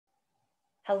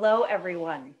Hello,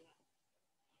 everyone.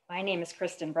 My name is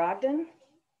Kristen Brogdon.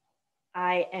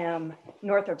 I am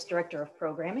Northrop's Director of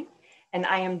Programming, and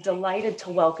I am delighted to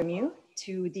welcome you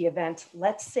to the event,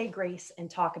 Let's Say Grace and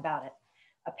Talk About It,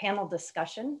 a panel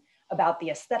discussion about the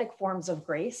aesthetic forms of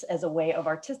grace as a way of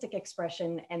artistic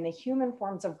expression and the human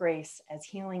forms of grace as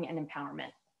healing and empowerment.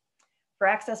 For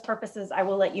access purposes, I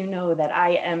will let you know that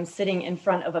I am sitting in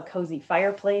front of a cozy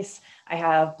fireplace. I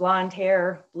have blonde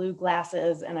hair, blue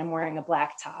glasses, and I'm wearing a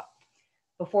black top.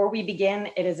 Before we begin,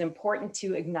 it is important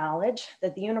to acknowledge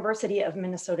that the University of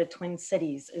Minnesota Twin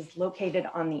Cities is located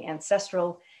on the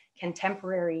ancestral,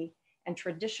 contemporary, and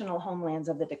traditional homelands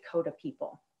of the Dakota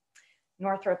people.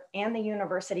 Northrop and the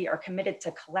university are committed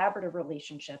to collaborative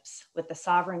relationships with the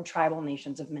sovereign tribal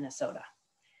nations of Minnesota.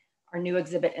 Our new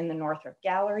exhibit in the Northrop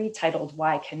Gallery, titled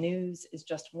Why Canoes, is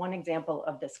just one example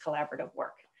of this collaborative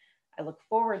work. I look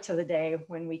forward to the day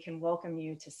when we can welcome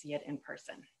you to see it in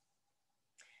person.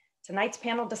 Tonight's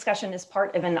panel discussion is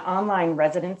part of an online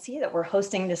residency that we're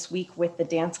hosting this week with the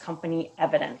dance company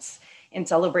Evidence in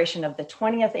celebration of the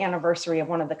 20th anniversary of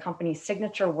one of the company's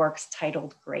signature works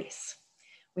titled Grace.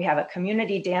 We have a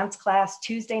community dance class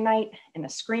Tuesday night and a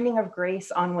screening of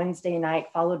Grace on Wednesday night,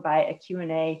 followed by a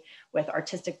Q&A with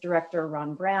Artistic Director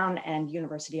Ron Brown and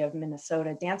University of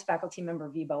Minnesota dance faculty member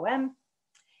Vibo M.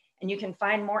 And you can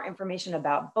find more information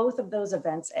about both of those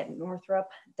events at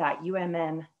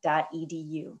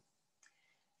northrop.umn.edu.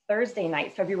 Thursday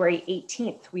night, February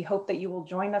 18th, we hope that you will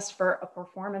join us for a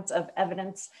performance of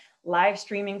Evidence live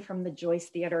streaming from the Joyce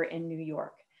Theater in New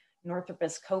York. Northrop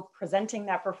is co-presenting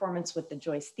that performance with the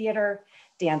Joyce Theater,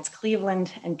 Dance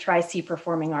Cleveland, and Tri-C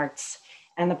Performing Arts.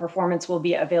 And the performance will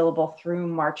be available through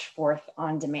March 4th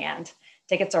on demand.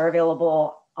 Tickets are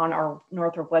available on our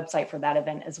Northrop website for that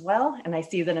event as well. And I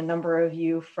see that a number of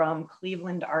you from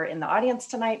Cleveland are in the audience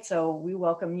tonight, so we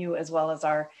welcome you as well as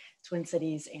our Twin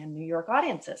Cities and New York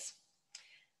audiences.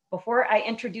 Before I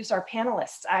introduce our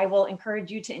panelists, I will encourage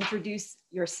you to introduce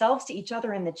yourselves to each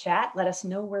other in the chat. Let us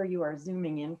know where you are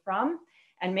zooming in from,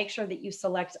 and make sure that you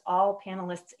select all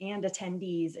panelists and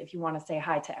attendees if you want to say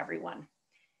hi to everyone.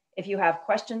 If you have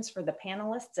questions for the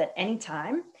panelists at any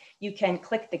time, you can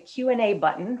click the Q&A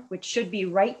button, which should be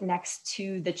right next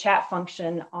to the chat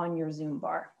function on your Zoom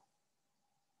bar.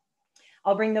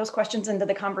 I'll bring those questions into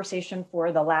the conversation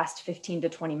for the last 15 to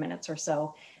 20 minutes or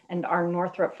so, and our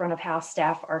Northrop front of house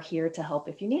staff are here to help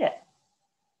if you need it.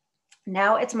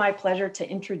 Now it's my pleasure to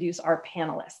introduce our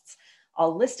panelists.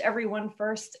 I'll list everyone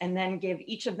first and then give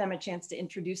each of them a chance to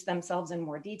introduce themselves in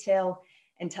more detail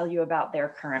and tell you about their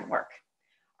current work.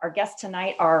 Our guests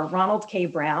tonight are Ronald K.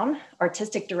 Brown,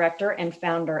 Artistic Director and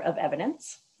founder of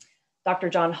Evidence, Dr.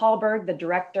 John Halberg, the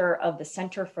Director of the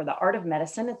Center for the Art of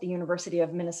Medicine at the University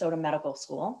of Minnesota Medical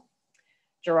School,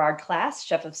 Gerard Klass,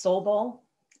 Chef of Soul Bowl,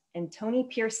 and Toni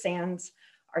Pierce-Sands,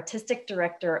 Artistic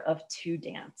Director of To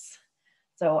Dance.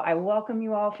 So I welcome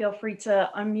you all. Feel free to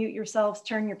unmute yourselves,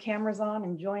 turn your cameras on,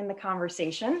 and join the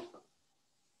conversation.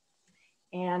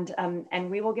 And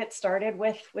we will get started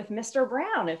with Mr.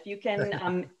 Brown. If you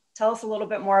can tell us a little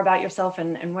bit more about yourself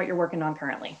and what you're working on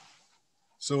currently.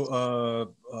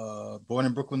 So born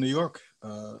in Brooklyn, New York,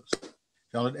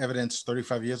 founded Evidence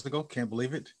 35 years ago. Can't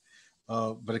believe it,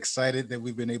 but excited that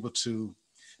we've been able to,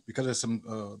 because of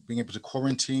some being able to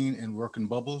quarantine and work in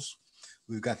bubbles,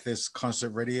 we've got this concert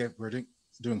ready. We're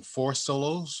doing 4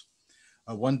 solos,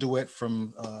 1 duet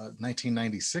from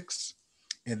 1996,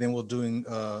 and then we're doing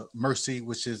Mercy,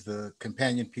 which is the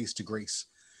companion piece to Grace,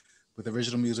 with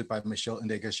original music by Michelle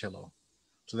Ndegeocello.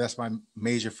 So that's my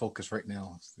major focus right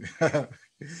now,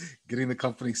 getting the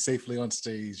company safely on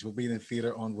stage. We'll be in the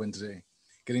theater on Wednesday,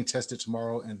 getting tested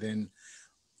tomorrow, and then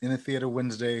in the theater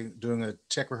Wednesday, doing a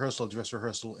check rehearsal, dress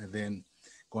rehearsal, and then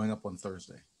going up on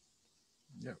Thursday.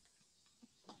 Yep.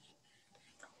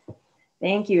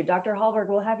 Thank you. Dr. Halberg,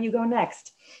 we'll have you go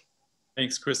next.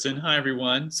 Thanks, Kristen. Hi,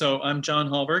 everyone. So I'm John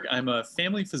Halberg. I'm a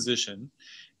family physician.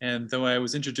 And though I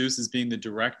was introduced as being the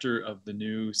director of the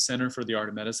new Center for the Art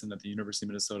of Medicine at the University of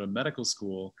Minnesota Medical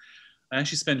School, I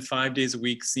actually spend 5 days a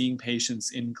week seeing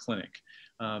patients in clinic.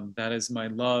 That is my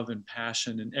love and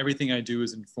passion, and everything I do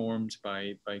is informed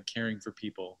by caring for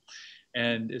people.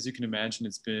 And as you can imagine,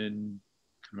 it's been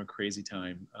kind of a crazy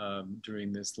time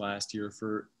during this last year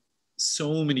for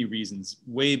so many reasons,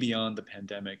 way beyond the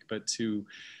pandemic, but to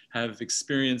have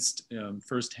experienced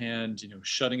firsthand,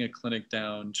 shutting a clinic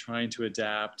down, trying to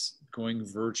adapt, going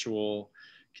virtual,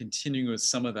 continuing with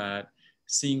some of that,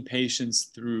 seeing patients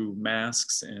through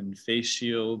masks and face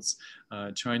shields,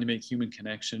 trying to make human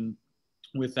connection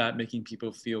with that, making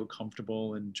people feel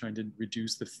comfortable and trying to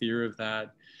reduce the fear of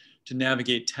that. to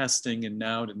navigate testing and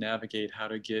now to navigate how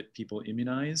to get people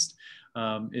immunized.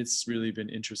 It's really been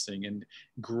interesting. And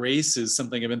grace is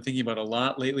something I've been thinking about a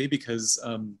lot lately because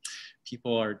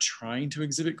people are trying to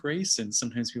exhibit grace and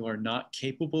sometimes people are not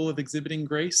capable of exhibiting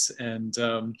grace. And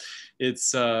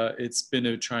it's been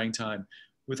a trying time.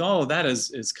 With all of that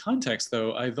as context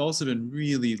though, I've also been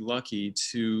really lucky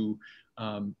to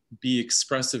be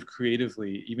expressive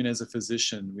creatively, even as a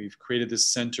physician. We've created this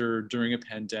center during a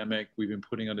pandemic. We've been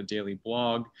putting on a daily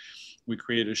blog. We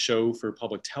created a show for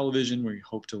public television where we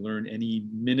hope to learn any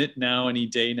minute now, any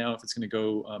day now, if it's going to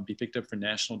go be picked up for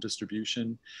national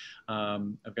distribution.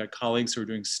 I've got colleagues who are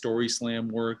doing story slam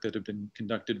work that have been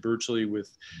conducted virtually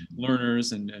with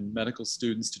learners and medical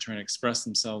students to try and express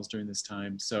themselves during this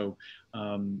time. So,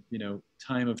 you know,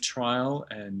 time of trial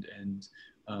and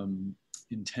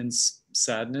intense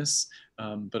sadness,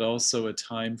 but also a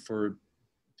time for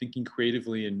thinking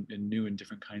creatively in new and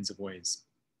different kinds of ways.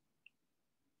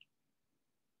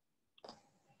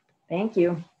 Thank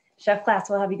you. Chef Klass,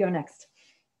 we'll have you go next.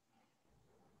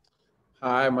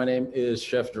 Hi, my name is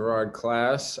Chef Gerard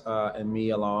Klass, and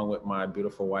me along with my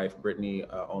beautiful wife, Brittany,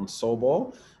 own Soul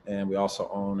Bowl. And we also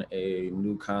own a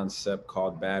new concept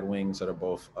called Bad Wings that are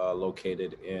both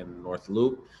located in North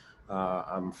Loop.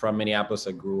 I'm from Minneapolis.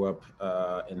 I grew up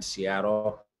in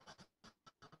Seattle.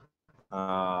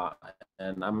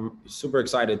 And I'm super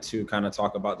excited to kind of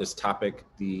talk about this topic.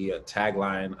 The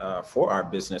tagline for our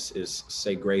business is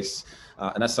Say Grace.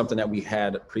 And that's something that we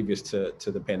had previous to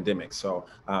the pandemic. So,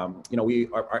 you know,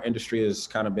 our industry has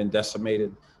kind of been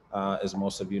decimated. As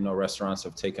most of you know, restaurants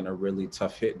have taken a really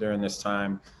tough hit during this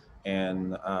time.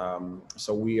 And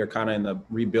so we are kind of in the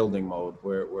rebuilding mode.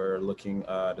 We're looking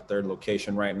at the third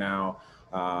location right now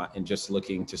and just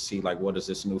looking to see like, what does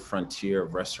this new frontier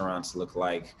of restaurants look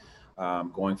like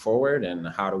going forward, and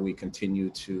how do we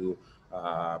continue to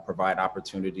provide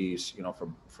opportunities, you know,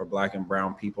 for Black and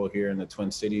Brown people here in the Twin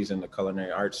Cities in the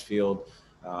culinary arts field,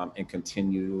 and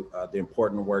continue the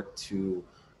important work to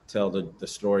tell the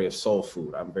story of soul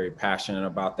food. I'm very passionate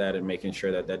about that and making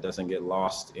sure that that doesn't get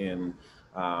lost in,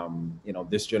 you know,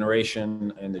 this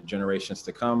generation and the generations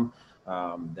to come,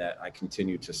 that I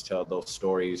continue to tell those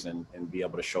stories and be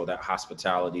able to show that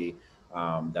hospitality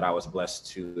that I was blessed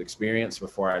to experience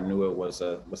before I knew it was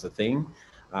a thing,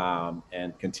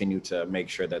 and continue to make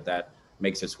sure that that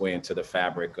makes its way into the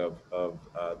fabric of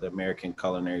the American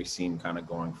culinary scene kind of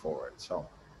going forward. So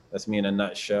that's me in a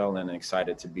nutshell, and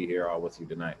excited to be here all with you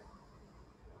tonight.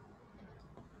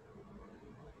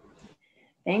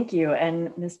 Thank you.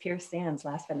 And Ms. Pierce Sands,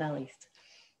 last but not least.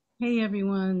 Hey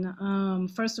everyone.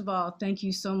 First of all, thank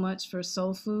you so much for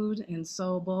Soul Food and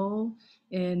Soul Bowl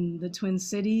in the Twin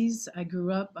Cities.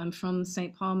 I'm from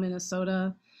St. Paul,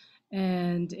 Minnesota,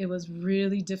 and it was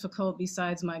really difficult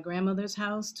besides my grandmother's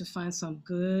house to find some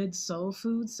good soul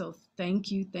food. So thank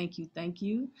you, thank you, thank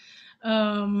you.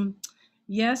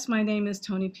 Yes, my name is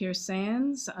Toni Pierce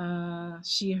Sands,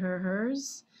 she, her,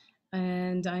 hers,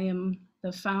 and I am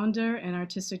the founder and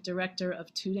artistic director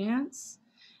of Two Dance.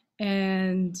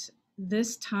 And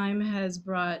this time has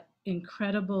brought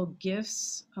incredible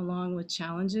gifts along with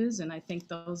challenges, and I think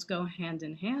those go hand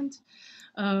in hand.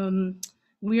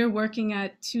 We are working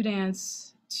at Two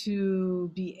Dance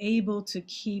to be able to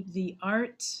keep the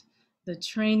art, the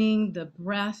training, the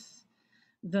breath,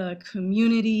 the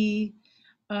community,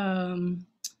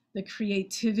 the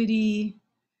creativity,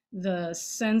 the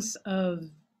sense of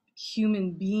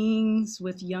human beings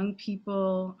with young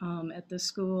people at the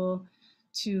school,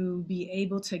 to be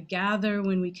able to gather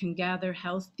when we can gather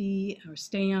healthy, or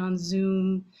stay on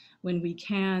Zoom when we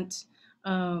can't.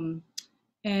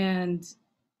 And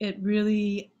it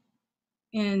really,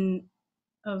 in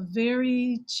a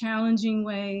very challenging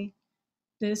way,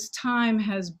 this time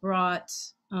has brought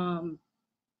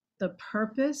the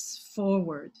purpose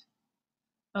forward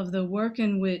of the work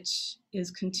in which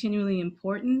is continually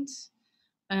important.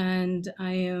 And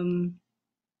I am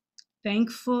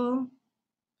thankful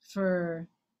for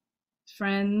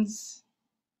friends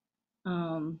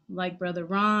like Brother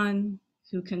Ron,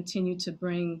 who continue to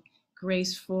bring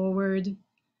grace forward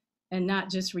and not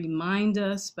just remind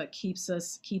us, but keeps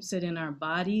it in our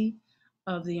body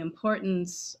of the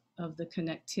importance of the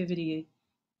connectivity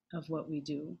of what we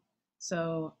do.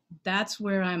 So that's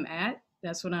where I'm at.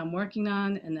 That's what I'm working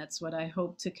on, and that's what I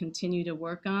hope to continue to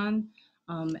work on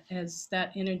as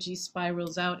that energy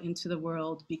spirals out into the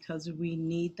world, because we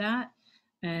need that.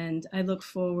 And I look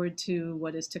forward to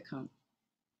what is to come.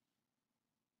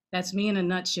 That's me in a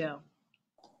nutshell.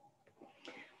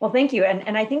 Well, thank you.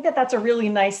 And I think that that's a really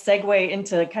nice segue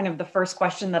into kind of the first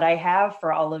question that I have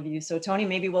for all of you. So Toni,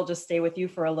 maybe we'll just stay with you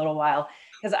for a little while.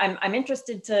 because I'm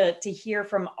interested to hear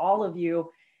from all of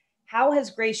you. How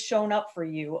has grace shown up for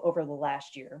you over the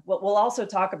last year? We'll also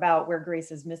talk about where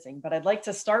grace is missing, but I'd like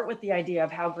to start with the idea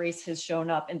of how grace has shown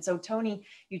up. And so, Toni,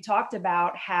 you talked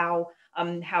about how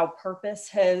purpose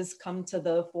has come to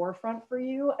the forefront for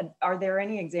you. Are there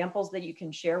any examples that you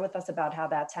can share with us about how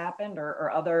that's happened, or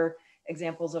other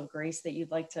examples of grace that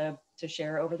you'd like to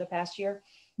share over the past year?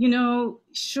 You know,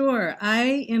 sure.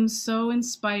 I am so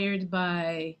inspired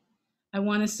by, I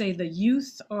want to say, the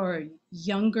youth or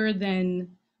younger than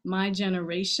my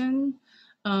generation.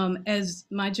 As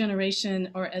my generation,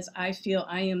 or as I feel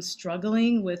I am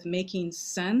struggling with making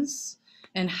sense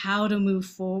and how to move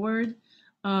forward.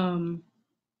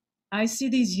 I see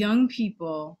these young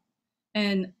people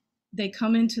and they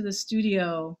come into the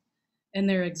studio and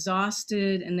they're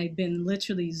exhausted and they've been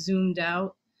literally zoomed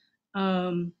out.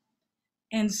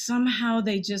 And somehow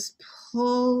they just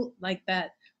pull like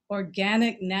that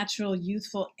organic, natural,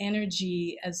 youthful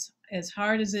energy as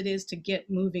hard as it is to get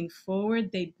moving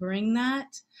forward. They bring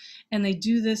that, and they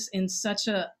do this in such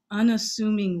a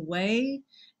unassuming way,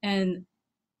 and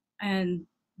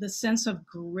the sense of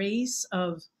grace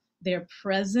of their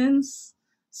presence.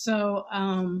 So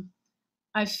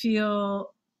I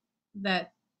feel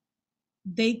that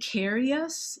they carry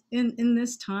us in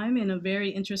this time in a very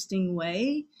interesting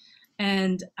way.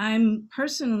 And I'm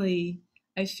personally,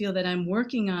 I feel that I'm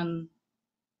working on,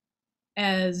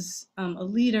 as a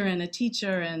leader and a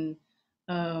teacher and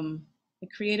the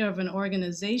creator of an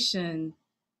organization,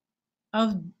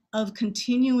 of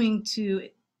continuing to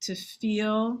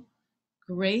feel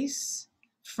grace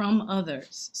from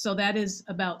others. So that is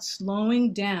about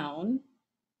slowing down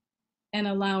and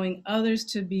allowing others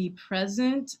to be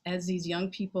present as these young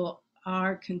people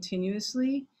are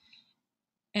continuously,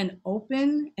 and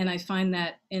open. And I find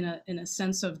that in a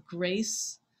sense of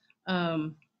grace,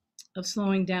 of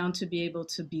slowing down to be able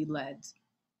to be led.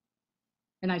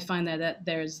 And I find that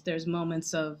there's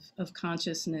moments of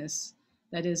consciousness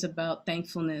that is about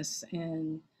thankfulness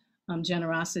and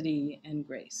generosity and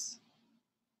grace.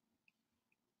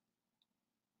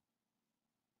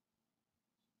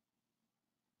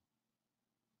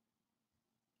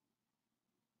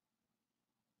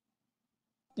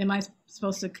 Am I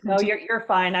supposed to continue? No, you're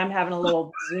fine. I'm having a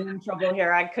little Zoom trouble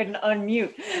here. I couldn't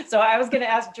unmute. So I was going to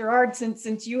ask Gerard,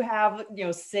 since you have,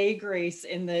 say grace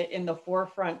in the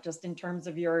forefront, just in terms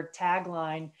of your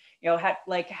tagline,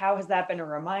 how has that been a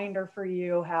reminder for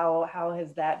you? How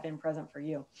has that been present for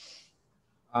you?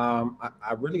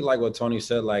 I really like what Toni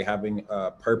said, like having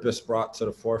a purpose brought to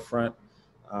the forefront.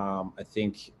 I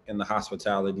think in the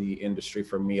hospitality industry,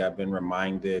 for me, I've been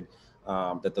reminded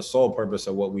that the sole purpose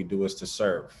of what we do is to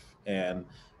serve. And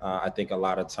I think a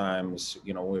lot of times,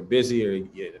 we're busy or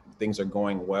things are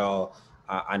going well.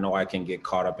 I know I can get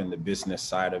caught up in the business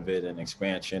side of it and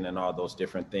expansion and all those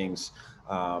different things.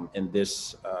 And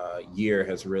this year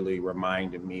has really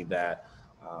reminded me that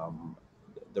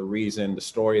the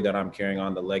story that I'm carrying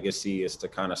on, the legacy, is to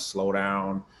kind of slow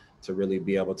down, to really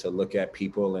be able to look at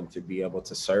people and to be able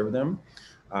to serve them.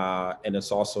 And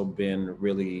it's also been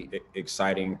really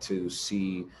exciting to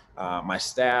see my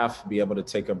staff be able to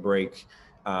take a break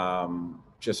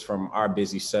just from our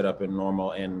busy setup and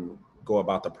normal, and go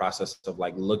about the process of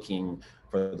like looking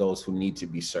for those who need to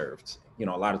be served. A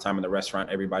lot of time in the restaurant,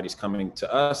 everybody's coming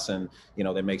to us, and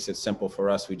that makes it simple for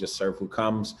us. We just serve who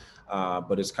comes,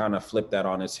 but it's kind of flipped that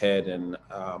on its head. And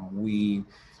we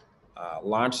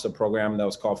launched a program that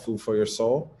was called Food for Your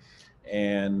Soul.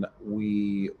 And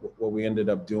what we ended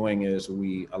up doing is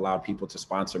we allowed people to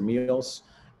sponsor meals.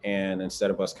 And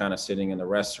instead of us kind of sitting in the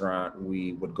restaurant,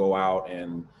 we would go out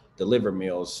and deliver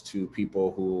meals to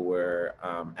people who were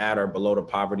at or below the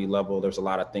poverty level. There's a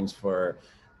lot of things for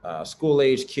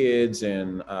school-age kids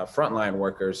and frontline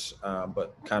workers,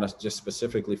 but kind of just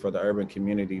specifically for the urban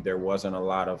community, there wasn't a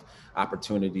lot of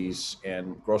opportunities,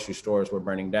 and grocery stores were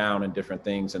burning down and different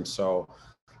things. And so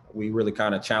we really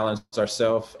kind of challenged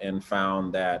ourselves and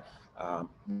found that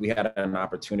we had an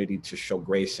opportunity to show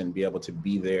grace and be able to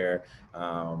be there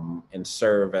and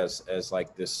serve as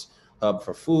like this hub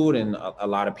for food. And a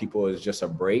lot of people, is just a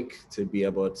break to be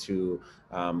able to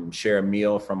share a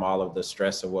meal from all of the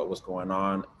stress of what was going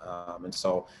on. And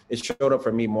so it showed up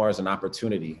for me more as an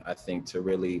opportunity, I think, to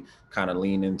really kind of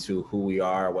lean into who we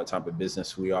are, what type of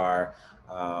business we are.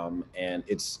 And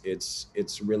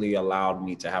it's really allowed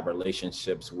me to have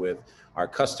relationships with our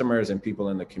customers and people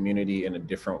in the community in a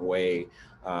different way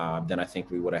than I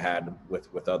think we would have had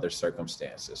with other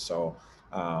circumstances. So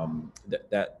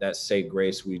that say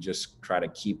grace, we just try to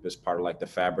keep as part of like the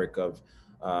fabric of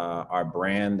our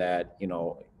brand, that,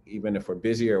 even if we're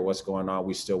busy or what's going on,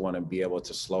 we still want to be able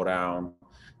to slow down,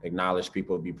 acknowledge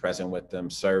people, be present with them,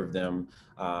 serve them,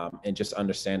 and just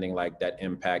understanding like that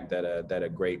impact that a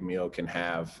great meal can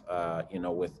have,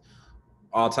 with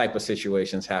all type of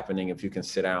situations happening. If you can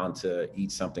sit down to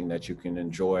eat something that you can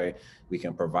enjoy, we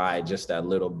can provide just that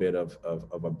little bit of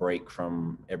a break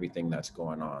from everything that's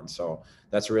going on. So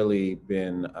that's really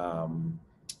been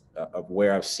of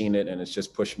where I've seen it, and it's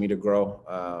just pushed me to grow,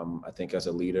 I think, as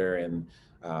a leader. And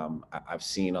I've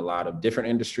seen a lot of different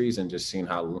industries and just seen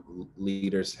how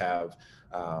leaders have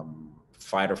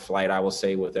fight or flight, I will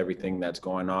say, with everything that's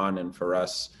going on. And for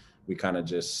us, we kind of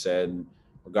just said,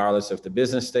 regardless if the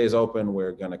business stays open,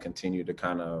 we're going to continue to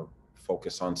kind of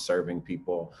focus on serving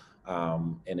people.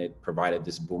 And it provided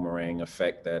this boomerang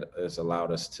effect that has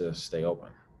allowed us to stay open.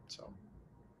 So.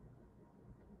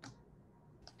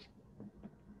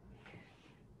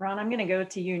 Ron, I'm going to go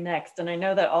to you next. And I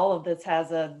know that all of this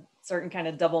has a certain kind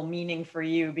of double meaning for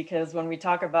you, because when we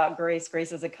talk about grace,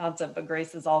 grace is a concept, but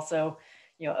grace is also,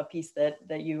 a piece that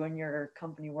you and your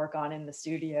company work on in the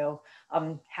studio.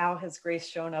 How has grace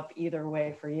shown up either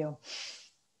way for you?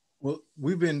 Well,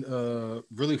 we've been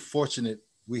really fortunate.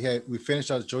 We finished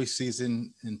our Joyce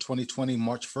season in 2020,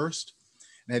 March 1st,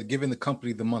 and had given the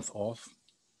company the month off.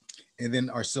 And then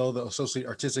Arcel, the associate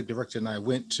artistic director, and I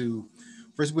went to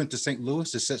St. Louis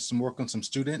to set some work on some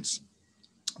students.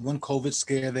 One COVID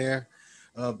scare there,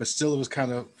 but still it was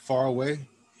kind of far away.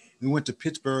 We went to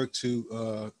Pittsburgh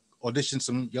to audition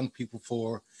some young people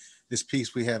for this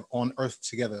piece we have, On Earth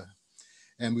Together.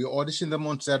 And we auditioned them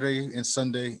on Saturday and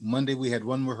Sunday. Monday, we had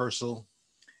one rehearsal,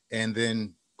 and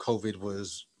then COVID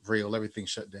was real. Everything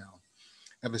shut down.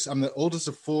 I'm the oldest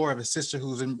of four. I have a sister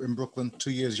who's in Brooklyn,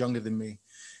 2 years younger than me.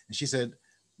 And she said,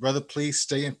 "Brother, please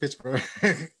stay in Pittsburgh.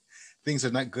 Things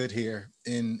are not good here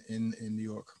in New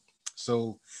York."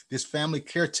 So this family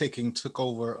caretaking took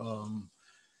over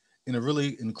in a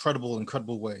really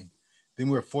incredible way. Then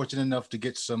we were fortunate enough to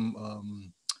get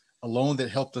some a loan that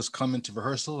helped us come into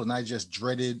rehearsal. And I just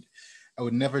dreaded, I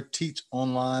would never teach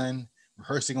online,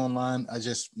 rehearsing online.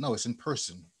 No, it's in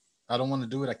person. I don't want to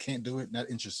do it. I can't do it. Not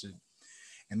interested.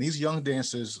 And these young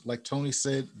dancers, like Toni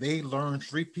said, they learned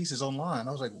 3 pieces online.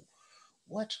 I was like,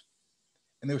 what?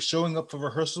 And they were showing up for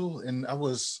rehearsal, and I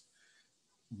was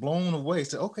blown away. I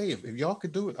said, okay, if y'all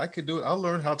could do it, I could do it. I'll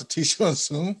learn how to teach on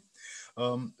Zoom.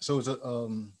 So it was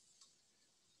an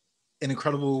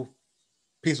incredible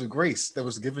piece of grace that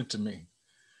was given to me,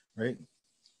 right?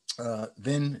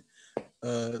 Then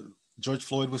George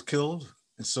Floyd was killed.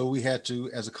 And so we had to,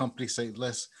 as a company, say,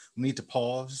 we need to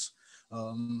pause.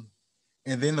 And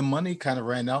then the money kind of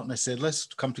ran out, and I said, let's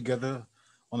come together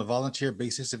on a volunteer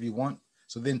basis if you want.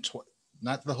 So then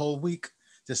not the whole week,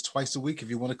 just twice a week. If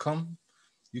you want to come,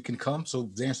 you can come. So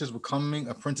dancers were coming,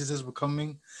 apprentices were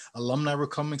coming, alumni were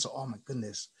coming. So, oh my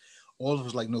goodness, all of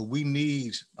us like, no, we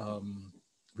need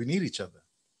each other,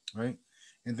 right?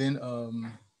 And then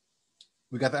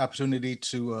we got the opportunity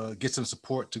to get some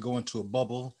support to go into a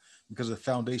bubble because the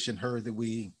foundation heard that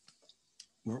we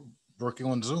were working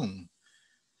on Zoom.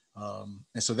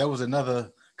 And so that was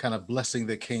another kind of blessing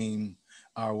that came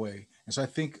our way. And so I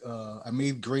think I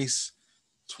made Grace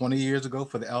 20 years ago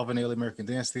for the Alvin Ailey American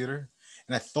Dance Theater.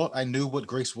 And I thought I knew what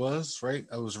grace was, right?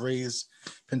 I was raised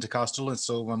Pentecostal. And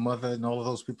so my mother and all of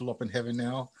those people up in heaven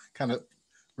now kind of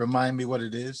remind me what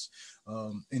it is.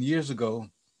 And years ago,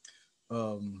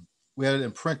 we had an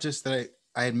apprentice that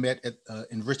I had met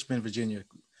in Richmond, Virginia,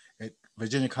 at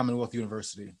Virginia Commonwealth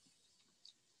University.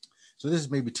 So this is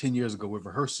maybe 10 years ago. We're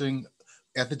rehearsing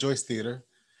at the Joyce Theater,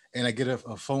 and I get a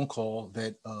phone call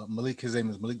that Malik, his name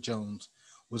is Malik Jones,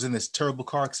 was in this terrible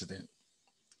car accident.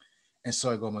 And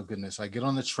so I go, my goodness, I get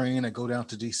on the train, I go down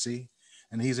to DC,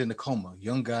 and he's in a coma,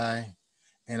 young guy.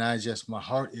 And my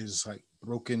heart is like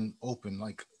broken open.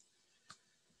 Like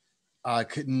I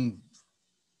couldn't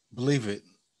believe it.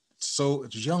 So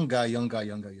it's young guy.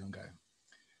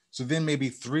 So then maybe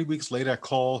 3 weeks later, I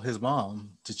call his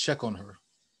mom to check on her.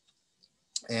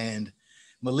 And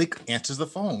Malik answers the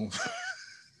phone.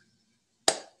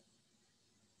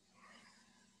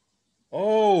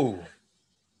 Oh,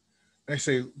 I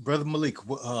say, Brother Malik,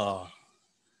 what are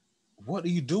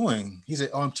you doing? He said,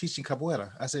 oh, I'm teaching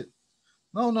capoeira. I said,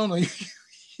 no.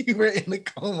 You were in a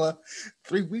coma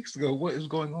 3 weeks ago. What is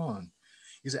going on?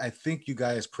 He said, I think you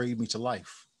guys prayed me to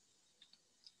life.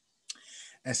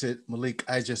 I said, Malik,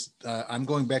 I'm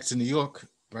going back to New York,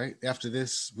 right? After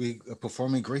this, we are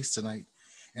performing Grace tonight.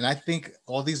 And I think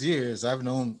all these years I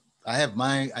have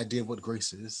my idea of what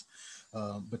grace is,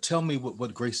 but tell me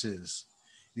what grace is.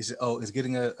 He said, oh, it's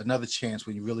getting another chance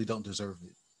when you really don't deserve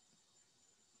it.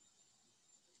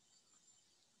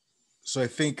 So I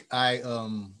think I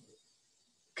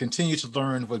continue to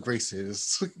learn what grace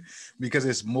is because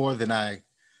it's more than I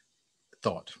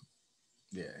thought.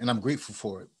 Yeah, and I'm grateful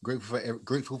for it.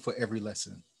 Grateful for every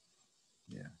lesson.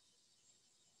 Yeah.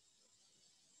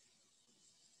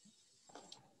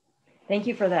 Thank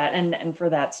you for that and for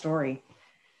that story.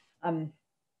 John,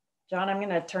 I'm going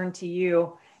to turn to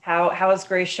you. How has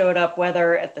grace showed up,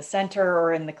 whether at the center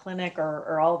or in the clinic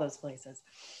or all those places?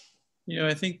 You know,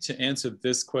 I think to answer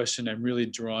this question, I'm really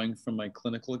drawing from my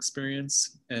clinical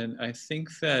experience. And I think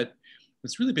that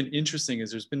what's really been interesting is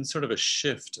there's been sort of a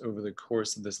shift over the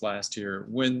course of this last year.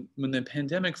 When the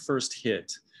pandemic first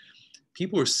hit,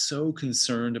 people were so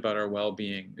concerned about our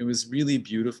well-being. It was really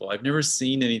beautiful. I've never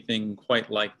seen anything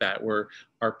quite like that, where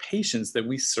our patients that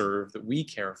we serve, that we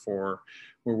care for,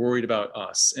 were worried about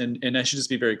us. And I should just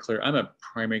be very clear, I'm a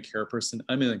primary care person.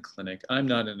 I'm in a clinic. I'm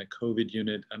not in a COVID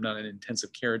unit. I'm not an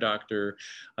intensive care doctor.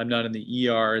 I'm not in the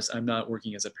ERs. I'm not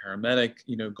working as a paramedic,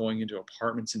 you know, going into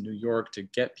apartments in New York to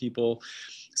get people.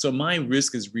 So my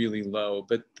risk is really low,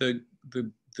 but the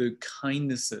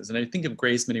kindnesses, and I think of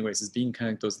grace in many ways as being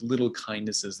kind of those little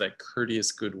kindnesses, that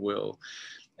courteous goodwill,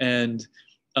 and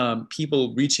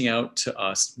people reaching out to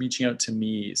us, reaching out to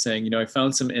me, saying, you know, I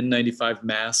found some N95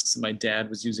 masks my dad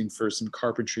was using for some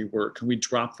carpentry work. Can we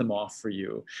drop them off for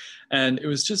you? And it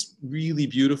was just really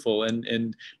beautiful.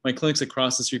 And my clinic's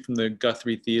across the street from the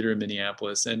Guthrie Theater in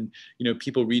Minneapolis, and you know,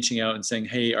 people reaching out and saying,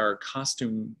 hey, our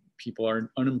costume people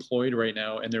are unemployed right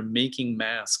now and they're making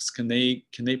masks. Can they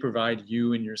provide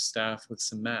you and your staff with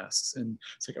some masks? And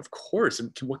it's like, of course.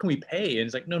 And what can we pay? And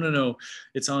it's like, no,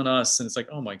 it's on us. And it's like,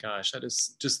 oh my gosh, that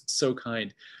is just so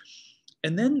kind.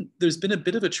 And then there's been a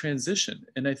bit of a transition.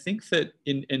 And I think that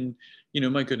in you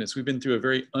know, my goodness, we've been through a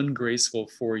very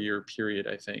ungraceful 4-year period,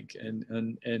 I think, and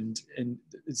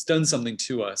it's done something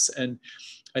to us. And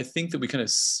I think that we kind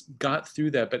of got through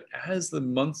that. But as the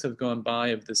months have gone by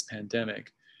of this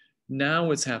pandemic, now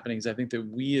what's happening is I think that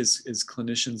we as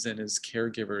clinicians and as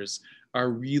caregivers are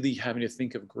really having to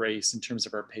think of grace in terms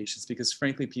of our patients, because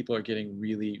frankly, people are getting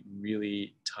really,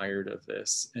 really tired of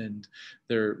this, and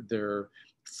they're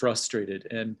frustrated.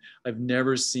 And I've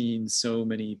never seen so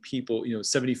many people, you know,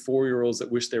 74-year-olds that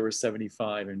wish they were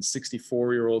 75 and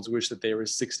 64-year-olds wish that they were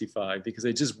 65 because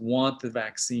they just want the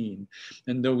vaccine.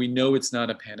 And though we know it's not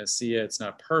a panacea, it's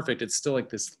not perfect, it's still like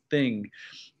this thing.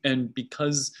 And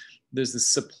because there's this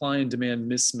supply and demand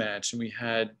mismatch, and we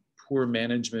had poor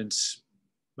management,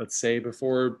 let's say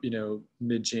before, you know,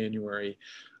 mid-January,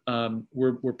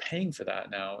 we're paying for that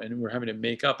now, and we're having to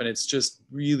make up, and it's just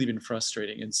really been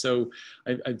frustrating. And so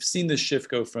I've seen this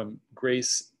shift go from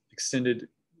grace extended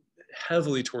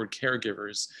heavily toward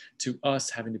caregivers to us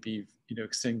having to be, you know,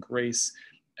 extend grace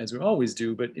as we always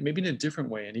do, but maybe in a different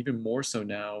way, and even more so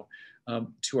now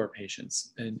to our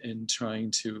patients, and trying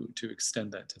to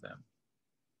extend that to them.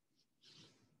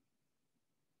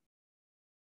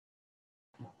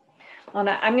 Well,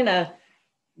 I'm going to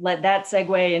let that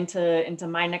segue into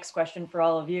my next question for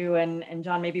all of you. And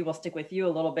John, maybe we'll stick with you a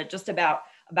little bit just about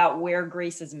where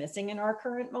grace is missing in our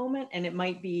current moment. And it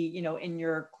might be, you know, in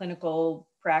your clinical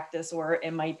practice, or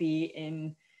it might be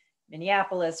in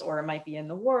Minneapolis, or it might be in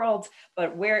the world,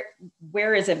 but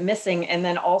where is it missing? And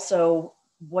then also,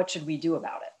 what should we do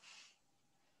about it?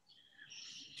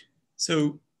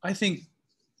 So I think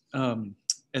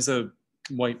as a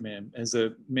white man, as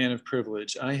a man of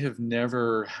privilege, I have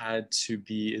never had to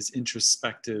be as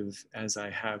introspective as I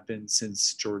have been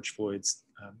since George Floyd's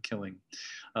killing.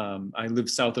 I live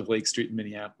south of Lake Street in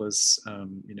Minneapolis.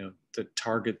 You know, the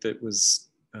Target that was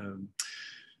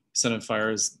set on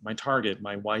fire is my Target.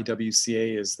 My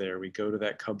YWCA is there. We go to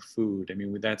that Cub Food. I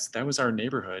mean, that was our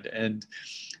neighborhood. And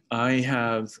I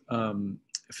have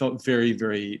felt very,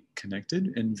 very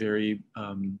connected and very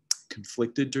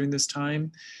conflicted during this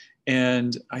time.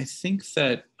 And I think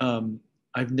that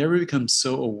I've never become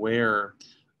so aware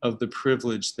of the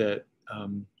privilege that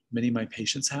many of my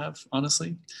patients have,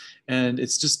 honestly. And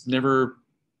it's just never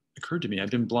occurred to me.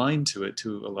 I've been blind to it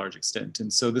to a large extent.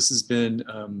 And so this has been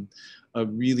a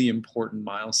really important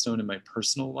milestone in my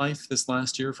personal life this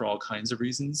last year for all kinds of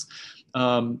reasons.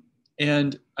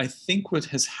 And I think what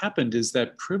has happened is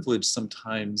that privilege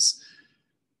sometimes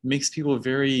makes people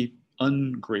very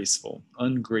ungraceful,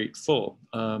 ungrateful,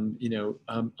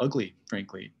 ugly,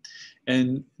 frankly.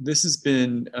 And this has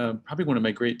been probably one of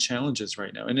my great challenges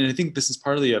right now. And I think this is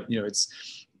partly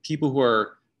it's people who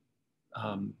are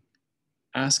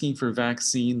asking for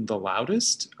vaccine the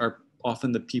loudest are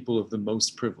often the people of the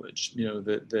most privilege.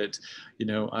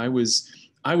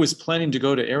 I was planning to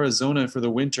go to Arizona for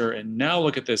the winter, and now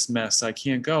look at this mess. I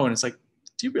can't go. And it's like,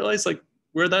 do you realize like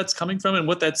where that's coming from and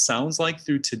what that sounds like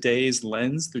through today's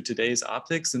lens, through today's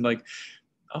optics? And like,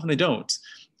 often I don't.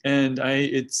 And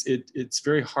it's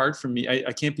very hard for me.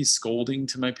 I can't be scolding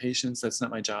to my patients. That's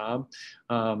not my job.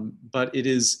 But it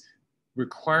is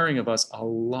requiring of us a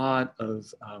lot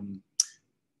of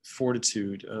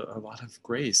fortitude, a lot of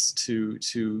grace to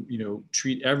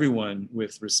treat everyone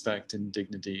with respect and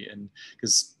dignity, and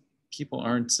because people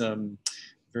aren't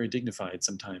very dignified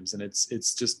sometimes, and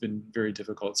it's just been very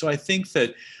difficult. So I think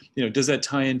that, does that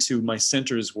tie into my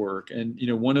center's work? And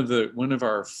one of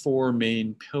our 4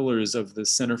 main pillars of the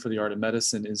Center for the Art of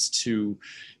Medicine is to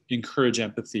encourage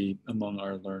empathy among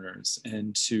our learners,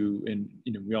 and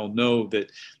we all know that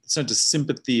it's not just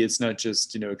sympathy, it's not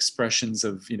just expressions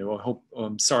of I hope,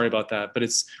 I'm sorry about that, but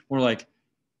it's more like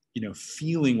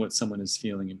feeling what someone is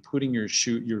feeling and putting your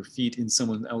feet in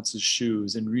someone else's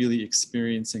shoes and really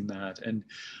experiencing that. And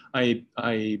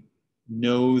I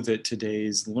know that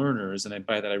today's learners, and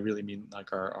by that I really mean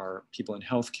like our people in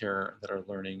healthcare that are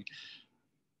learning,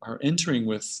 are entering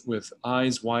with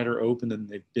eyes wider open than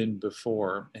they've been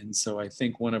before. And so I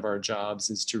think one of our jobs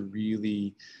is to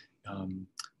really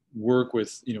work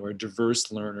with our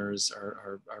diverse learners,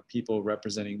 our people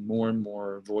representing more and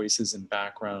more voices and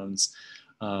backgrounds,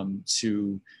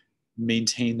 to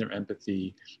maintain their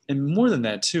empathy. And more than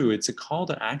that too, it's a call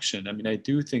to action. I mean, I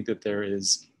do think that there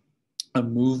is a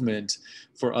movement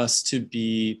for us to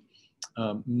be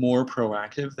more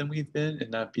proactive than we've been and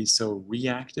not be so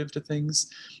reactive to things.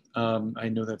 I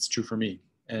know that's true for me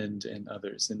and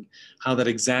others, and how that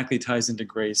exactly ties into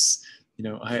grace,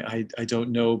 I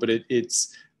don't know, but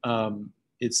it's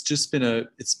just been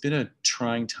a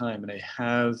trying time, and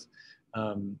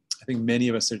I think many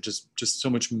of us are just so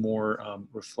much more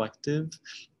reflective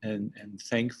and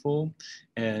thankful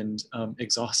and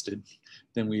exhausted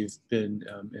than we've been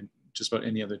in just about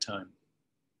any other time.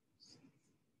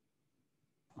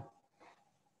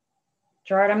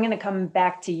 Gerard, I'm going to come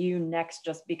back to you next,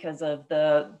 just because of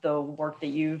the work that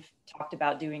you've talked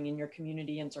about doing in your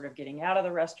community and sort of getting out of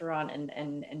the restaurant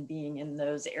and being in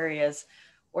those areas.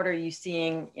 What are you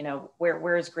seeing?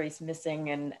 Where is grace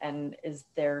missing, and is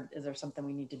there something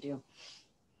we need to do?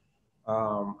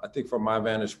 I think from my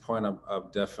vantage point,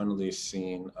 I've definitely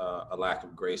seen a lack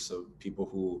of grace of people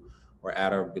who were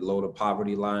at or below the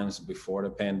poverty lines before the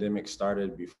pandemic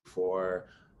started, before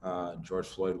George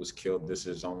Floyd was killed. This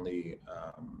has only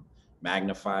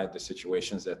magnified the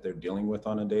situations that they're dealing with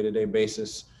on a day-to-day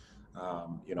basis.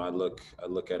 I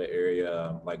look at an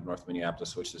area like North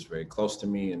Minneapolis, which is very close to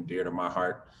me and dear to my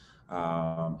heart.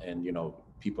 And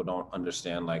people don't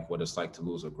understand like what it's like to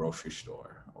lose a grocery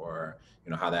store, or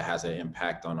how that has an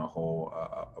impact on a whole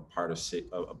a part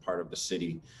of the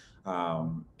city.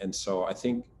 And so I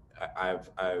think I've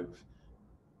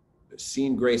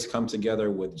seen grace come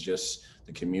together with just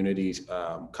the communities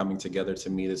coming together to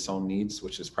meet its own needs,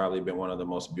 which has probably been one of the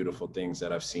most beautiful things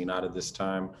that I've seen out of this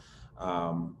time.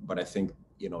 But I think,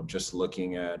 just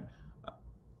looking at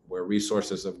where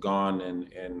resources have gone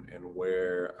and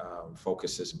where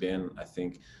focus has been, I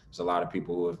think there's a lot of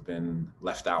people who have been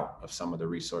left out of some of the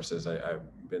resources.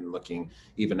 I've been looking,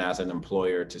 even as an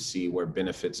employer, to see where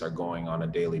benefits are going on a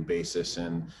daily basis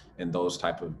and those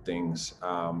type of things.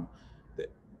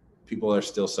 People are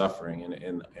still suffering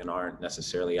and aren't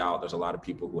necessarily out. There's a lot of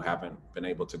people who haven't been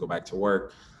able to go back to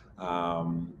work.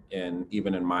 And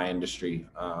even in my industry,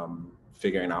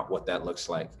 figuring out what that looks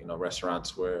like.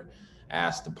 Restaurants were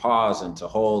asked to pause and to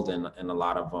hold, and a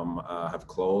lot of them have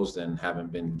closed and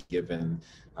haven't been given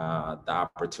the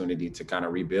opportunity to kind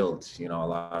of rebuild. A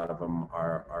lot of them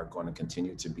are going to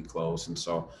continue to be closed. And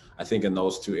so I think in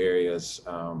those 2 areas,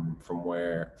 from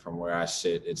where I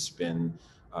sit, it's been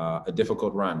a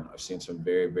difficult run. I've seen some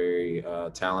very, very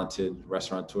talented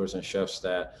restaurateurs and chefs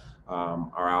that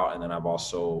are out. And then I've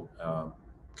also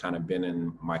kind of been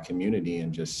in my community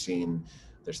and just seen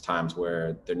there's times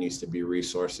where there needs to be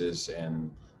resources and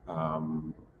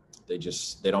they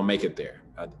don't make it there.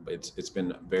 It's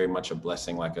been very much a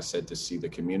blessing, like I said, to see the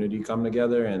community come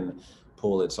together and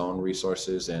pull its own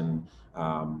resources. And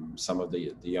some of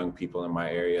the young people in my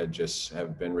area just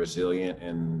have been resilient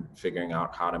in figuring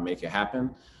out how to make it happen.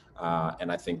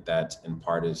 And I think that in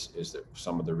part is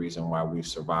some of the reason why we've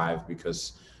survived,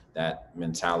 because that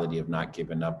mentality of not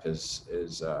giving up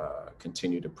is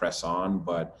continued to press on.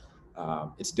 But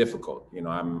it's difficult.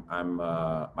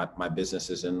 My business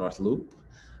is in North Loop.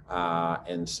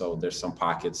 And so there's some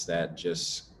pockets that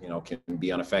just, can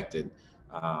be unaffected,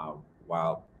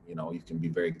 while, you can be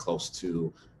very close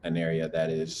to an area that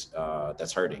is,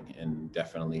 that's hurting and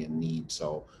definitely in need.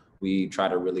 So we try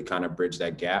to really kind of bridge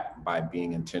that gap by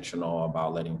being intentional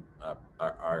about letting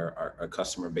our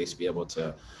customer base be able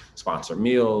to sponsor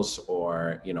meals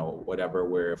or,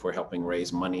 whatever, if we're helping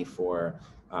raise money for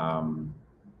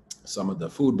some of the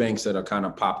food banks that are kind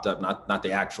of popped up, not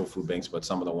the actual food banks, but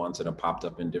some of the ones that have popped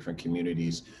up in different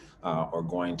communities are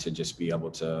going to just be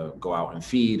able to go out and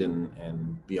feed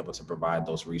and be able to provide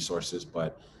those resources.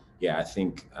 But yeah, I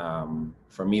think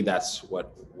for me, that's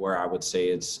where I would say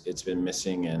it's been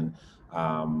missing. And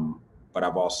but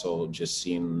I've also just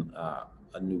seen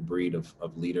a new breed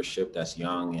of leadership that's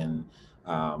young and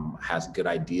has good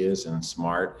ideas and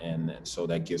smart, and so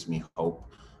that gives me hope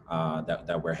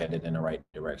that we're headed in the right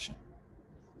direction.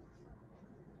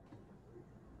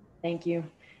 Thank you.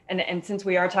 And since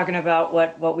we are talking about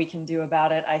what we can do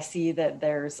about it, I see that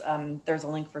there's a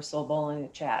link for Soul Bowl in the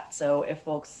chat. So if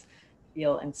folks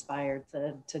feel inspired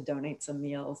to donate some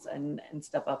meals and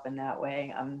step up in that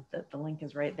way, the link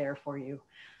is right there for you.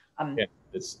 Yeah,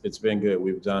 it's been good.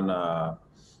 We've done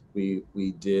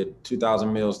we did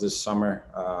 2,000 meals this summer,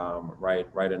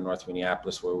 right in North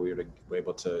Minneapolis, where we were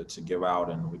able to give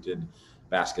out, and we did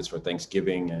baskets for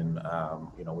Thanksgiving, and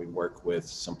you know, we work with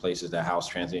some places that house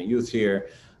transient youth here,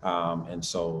 and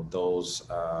so those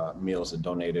meals that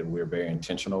donated, we're very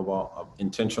intentional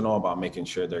about making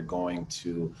sure they're going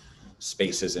to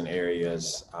spaces and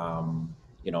areas,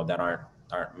 you know, that aren't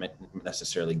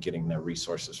necessarily getting their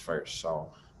resources first. So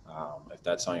if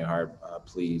that's on your heart,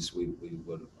 please, we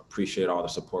would appreciate all the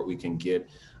support we can get.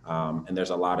 And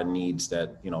there's a lot of needs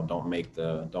that, you know, don't make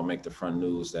the front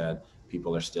news, that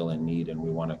people are still in need, and we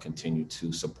want to continue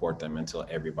to support them until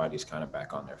everybody's kind of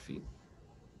back on their feet.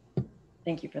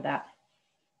 Thank you for that.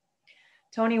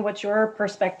 Toni, what's your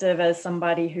perspective as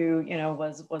somebody who, you know,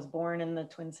 was born in the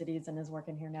Twin Cities and is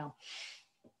working here now?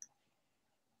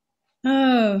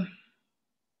 Oh,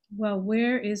 well,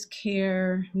 where is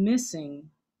care missing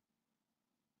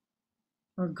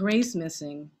or grace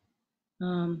missing?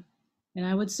 And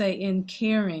I would say in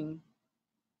caring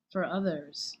for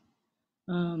others.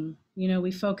 You know,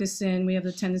 we have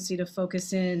the tendency to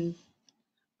focus in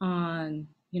on,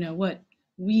 you know, what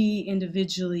we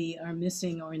individually are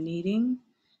missing or needing.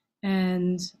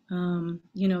 And,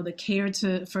 you know, the care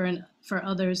for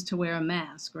others to wear a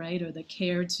mask, right? Or the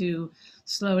care to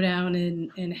slow down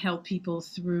and help people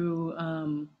through,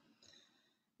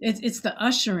 it's the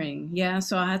ushering. Yeah.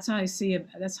 So that's how I see it.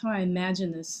 That's how I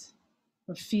imagine this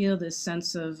or feel this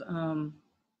sense of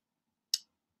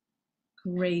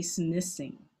grace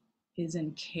missing, is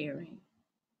in caring,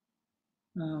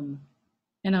 and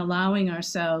allowing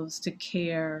ourselves to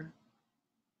care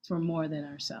for more than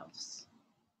ourselves,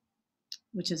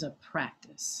 which is a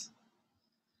practice.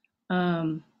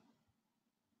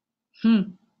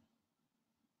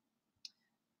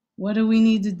 What do we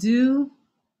need to do?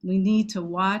 We need to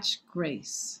watch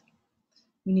grace.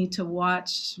 We need to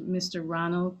watch Mr.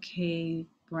 Ronald K.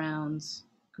 Brown's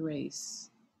grace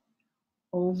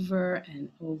over and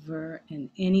over, and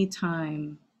any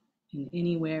time and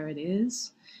anywhere it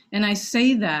is. And I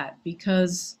say that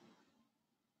because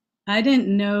I didn't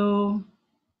know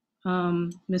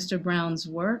Mr. Brown's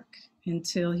work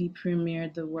until he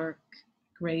premiered the work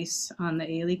Grace on the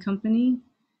Ailey Company.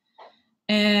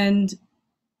 And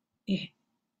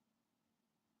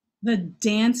the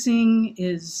dancing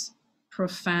is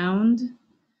profound,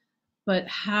 but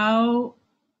how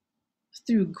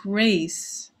through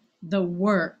grace, the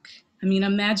work, I mean,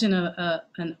 imagine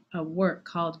a work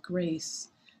called Grace.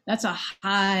 That's a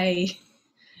high,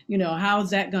 you know,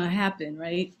 how's that going to happen,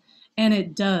 right? And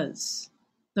it does.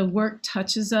 The work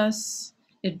touches us.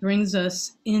 It brings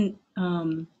us in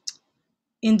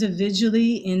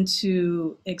individually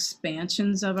into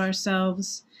expansions of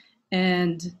ourselves,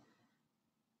 and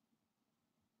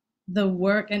the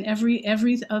work and every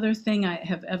other thing I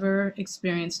have ever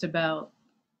experienced about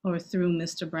or through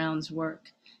Mr. Brown's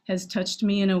work has touched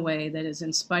me in a way that has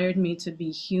inspired me to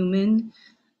be human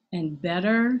and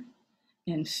better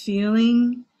and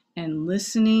feeling and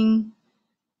listening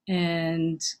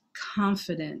and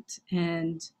confident.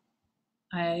 And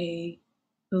I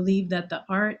believe that the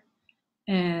art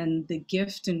and the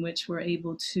gift in which we're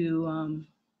able to,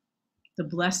 the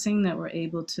blessing that we're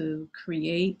able to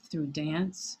create through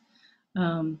dance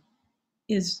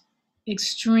is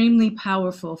extremely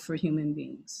powerful for human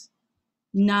beings.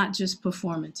 Not just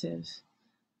performative,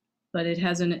 but it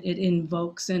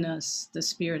invokes in us the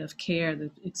spirit of care,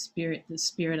 the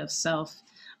spirit of self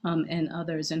and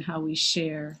others, and how we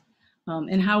share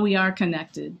and how we are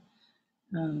connected.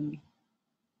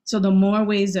 So the more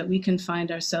ways that we can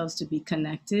find ourselves to be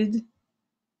connected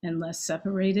and less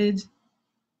separated,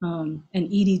 and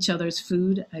eat each other's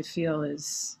food, I feel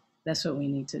that's what we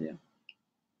need to do.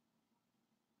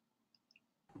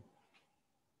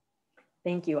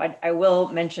 Thank you. I will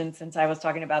mention, since I was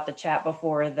talking about the chat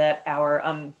before, that our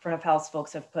front of house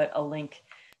folks have put a link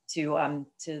to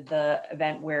the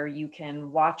event where you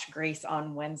can watch Grace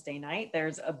on Wednesday night.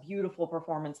 There's a beautiful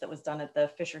performance that was done at the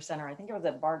Fisher Center. I think it was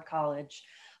at Bard College.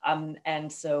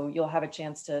 And so you'll have a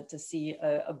chance to see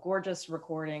a gorgeous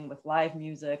recording with live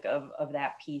music of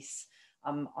that piece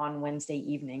on Wednesday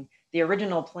evening. The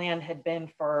original plan had been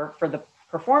for the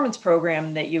performance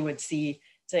program that you would see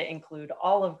to include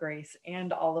all of Grace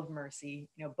and all of Mercy,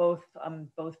 both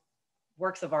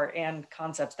works of art and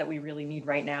concepts that we really need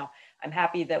right now. I'm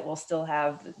happy that we'll still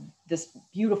have this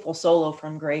beautiful solo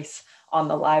from Grace on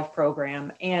the live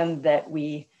program, and that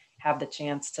we have the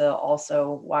chance to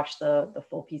also watch the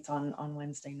full piece on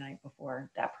Wednesday night before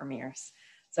that premieres.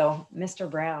 So Mr.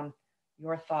 Brown,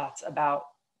 your thoughts about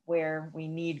where we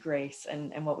need Grace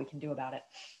and what we can do about it.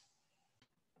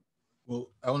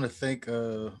 Well, I want to thank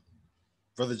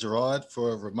Brother Gerard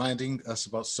for reminding us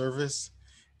about service,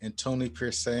 and Toni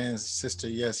Pearson's sister,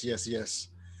 yes, yes, yes.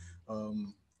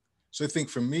 So I think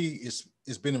for me,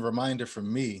 it's been a reminder for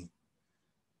me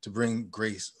to bring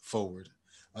Grace forward.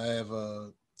 I have,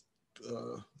 I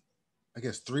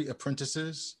guess, 3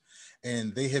 apprentices,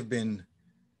 and they have been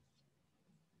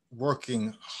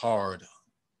working hard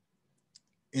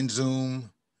in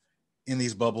Zoom, in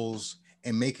these bubbles,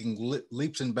 and making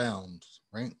leaps and bounds,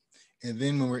 right? And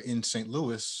then when we're in St.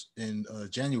 Louis in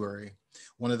January,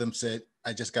 one of them said,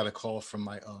 I just got a call from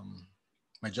my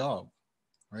my job,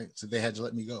 right? So they had to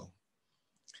let me go.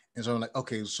 And so I'm like,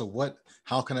 okay, so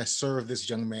how can I serve this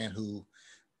young man who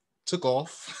took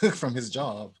off from his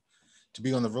job to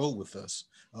be on the road with us?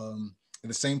 At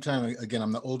the same time, again,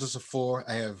 I'm the oldest of 4.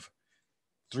 I have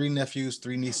 3 nephews,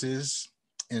 3 nieces,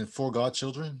 and 4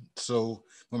 godchildren. So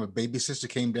when my baby sister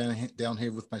came down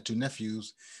here with my 2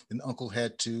 nephews, then uncle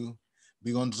had to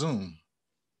be on Zoom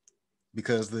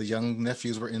because the young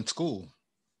nephews were in school,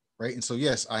 right? And so,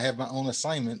 yes, I have my own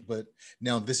assignment, but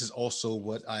now this is also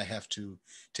what I have to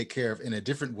take care of in a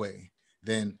different way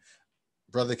than,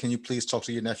 brother, can you please talk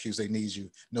to your nephews? They need you.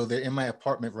 No, they're in my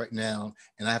apartment right now,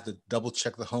 and I have to double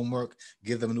check the homework,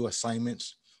 give them new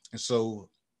assignments. And so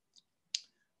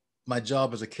my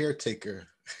job as a caretaker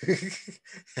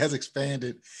has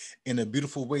expanded in a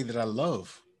beautiful way that I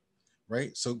love,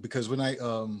 right? So because when I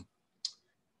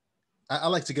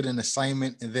like to get an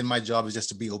assignment, and then my job is just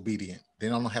to be obedient.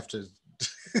 Then I don't have to,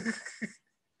 then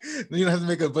you don't have to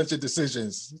make a bunch of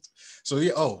decisions. So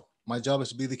yeah, my job is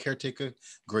to be the caretaker,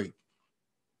 great.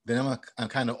 Then I'm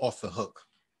kind of off the hook.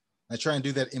 I try and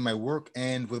do that in my work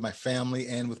and with my family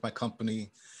and with my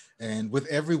company and with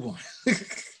everyone,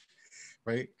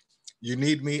 right? You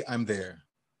need me, I'm there,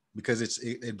 because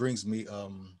it brings me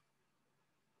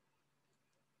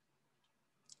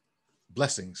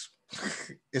blessings.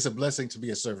 It's a blessing to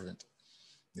be a servant.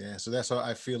 Yeah, so that's how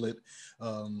I feel it.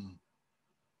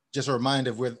 Just a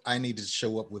reminder of where I need to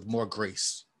show up with more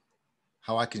grace,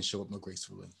 how I can show up more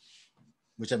gracefully,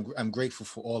 which I'm grateful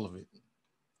for all of it.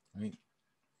 Right?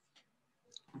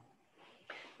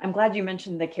 I'm glad you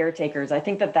mentioned the caretakers. I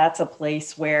think that that's a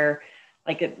place where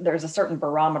there's a certain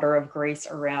barometer of grace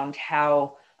around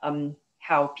how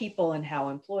people and how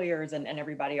employers and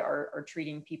everybody are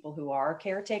treating people who are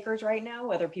caretakers right now,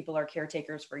 whether people are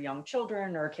caretakers for young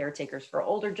children or caretakers for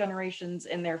older generations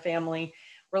in their family.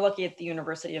 We're lucky at the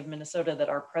University of Minnesota that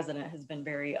our president has been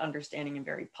very understanding and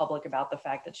very public about the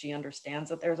fact that she understands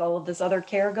that there's all of this other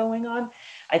care going on.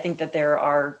 I think that there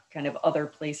are kind of other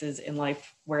places in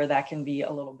life where that can be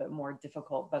a little bit more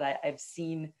difficult, but I've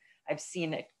seen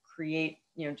it create,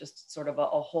 just sort of a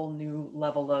whole new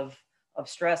level of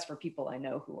stress for people I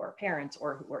know who are parents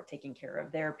or who are taking care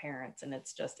of their parents. And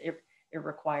it's just, it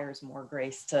requires more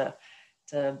grace to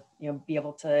be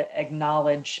able to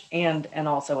acknowledge and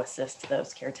also assist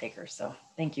those caretakers. So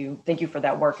thank you for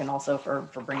that work, and also for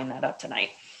bringing that up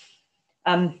tonight.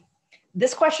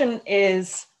 This question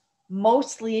is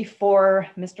mostly for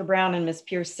Mr. Brown and Ms.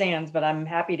 Pierce-Sands, but I'm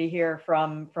happy to hear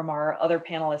from our other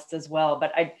panelists as well.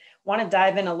 But I want to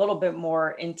dive in a little bit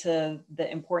more into the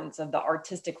importance of the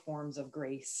artistic forms of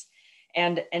grace,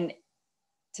 and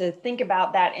to think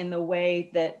about that in the way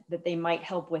that they might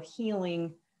help with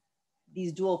healing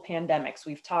these dual pandemics.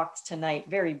 We've talked tonight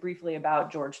very briefly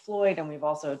about George Floyd, and we've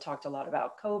also talked a lot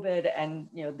about COVID, and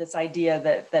this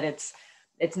idea that it's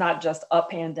not just a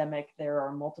pandemic, there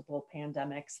are multiple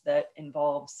pandemics that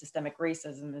involve systemic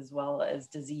racism as well as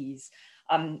disease.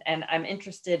 And I'm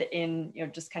interested in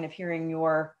just kind of hearing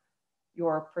your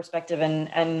perspective,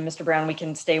 and Mr. Brown, we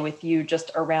can stay with you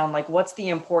just around what's the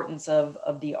importance of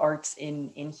the arts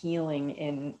in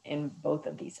healing in both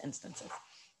of these instances.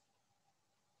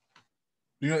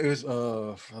 It was I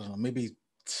don't know, maybe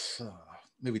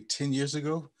 10 years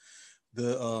ago,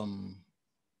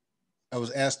 I was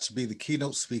asked to be the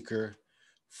keynote speaker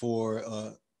for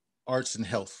arts and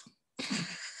health.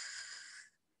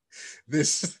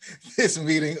 This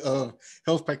meeting of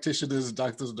health practitioners,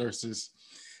 doctors, nurses,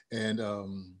 and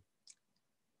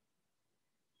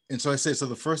so I said, so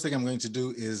the first thing I'm going to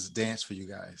do is dance for you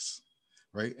guys,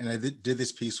 right? And I did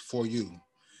this piece for you,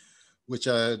 which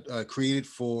I created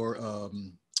for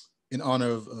in honor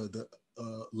of the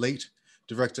late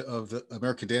director of the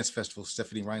American Dance Festival,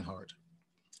 Stephanie Reinhardt.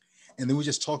 And then we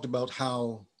just talked about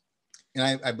how,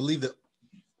 and I believe that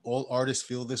all artists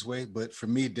feel this way, but for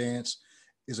me, dance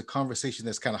is a conversation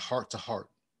that's kind of heart to heart,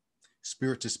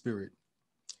 spirit to spirit.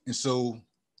 And so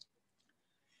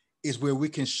it's where we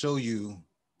can show you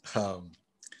the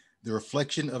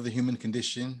reflection of the human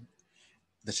condition,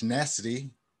 the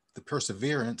tenacity, the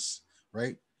perseverance,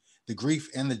 right? The grief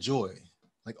and the joy.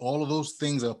 Like all of those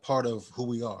things are part of who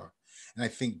we are. And I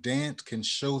think dance can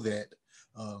show that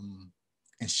and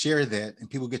share that, and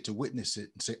people get to witness it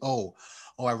and say, oh,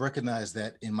 I recognize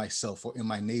that in myself or in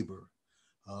my neighbor.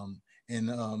 And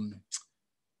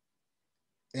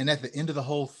at the end of the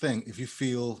whole thing, if you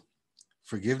feel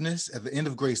forgiveness, at the end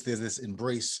of grace, there's this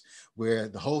embrace where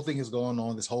the whole thing is going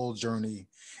on, this whole journey.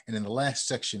 And in the last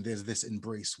section, there's this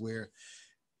embrace where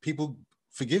people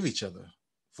forgive each other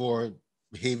for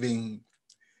behaving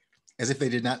as if they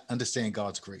did not understand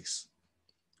God's grace,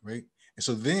 right? And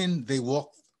so then they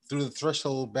walk through the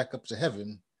threshold back up to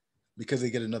heaven because they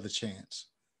get another chance.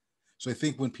 So I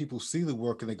think when people see the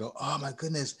work and they go, oh my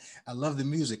goodness, I love the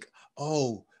music.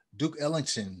 Oh, Duke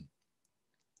Ellington,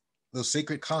 those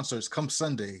sacred concerts come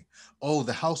Sunday. Oh,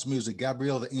 the house music,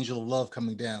 Gabrielle, the Angel of Love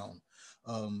coming down.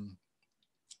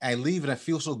 I leave and I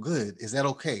feel so good. Is that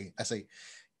okay? I say,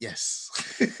 yes.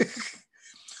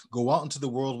 Go out into the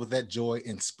world with that joy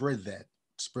and spread that.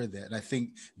 And I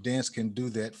think dance can do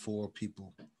that for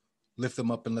people. Lift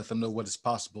them up and let them know what is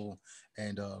possible,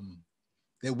 and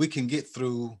that we can get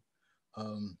through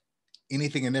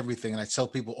anything and everything. And I tell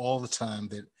people all the time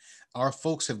that our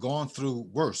folks have gone through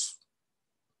worse.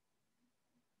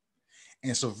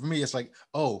 And so for me, it's like,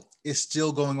 oh, it's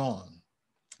still going on,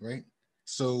 right?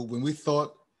 So when we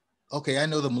thought, okay, I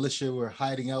know the militia were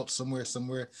hiding out somewhere.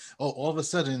 Oh, all of a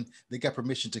sudden they got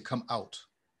permission to come out.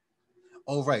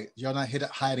 Oh, right, you're not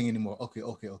hiding anymore. Okay.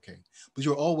 But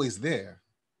you're always there,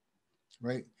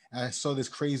 right? And I saw this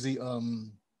crazy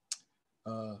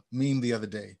meme the other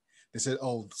day. They said,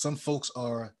 oh, some folks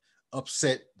are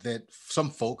upset that some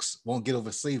folks won't get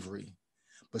over slavery,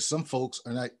 but some folks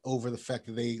are not over the fact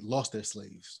that they lost their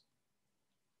slaves,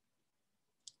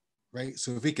 right?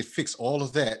 So if we could fix all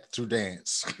of that through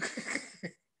dance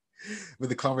with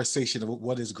the conversation of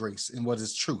what is grace and what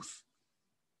is truth.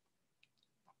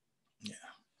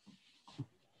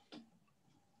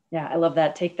 Yeah, I love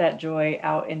that. Take that joy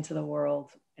out into the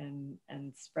world and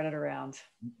spread it around.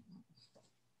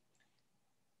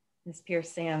 Ms.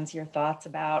 Pierce-Sands, your thoughts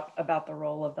about the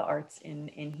role of the arts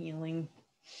in healing?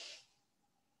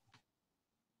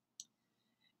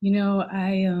 You know,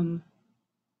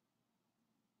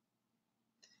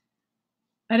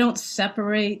 I don't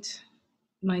separate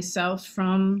myself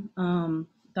from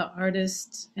the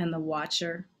artist and the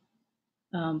watcher,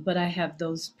 but I have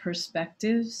those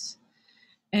perspectives.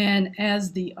 And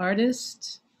as the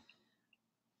artist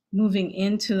moving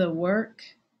into the work,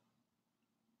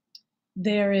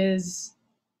 there is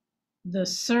the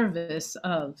service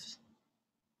of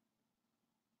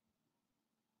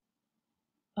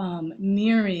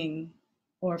mirroring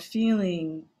or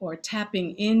feeling or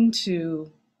tapping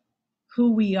into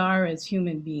who we are as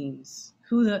human beings,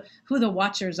 who the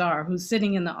watchers are, who's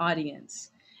sitting in the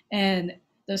audience. And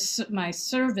my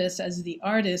service as the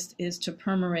artist is to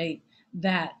permeate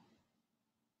that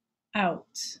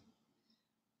out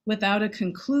without a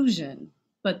conclusion,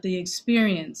 but the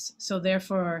experience. So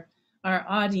therefore our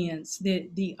audience,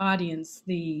 the audience,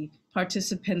 the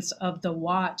participants of the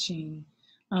watching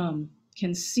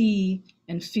can see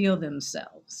and feel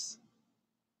themselves.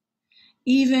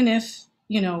 Even if,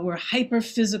 we're hyper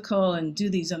physical and do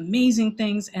these amazing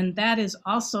things, and that is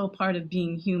also part of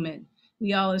being human.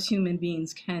 We all as human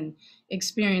beings can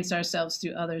experience ourselves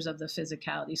through others of the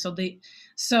physicality.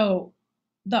 So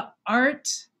the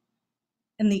art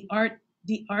and the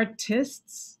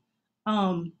artists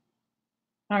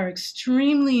are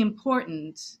extremely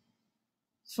important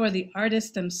for the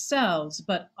artists themselves,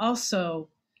 but also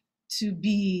to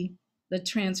be the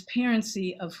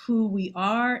transparency of who we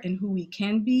are and who we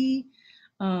can be.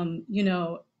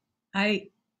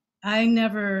 I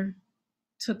never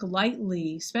took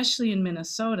lightly, especially in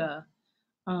Minnesota,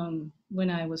 when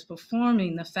I was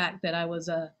performing, the fact that I was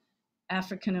a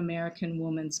African-American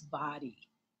woman's body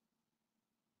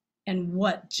and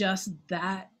what just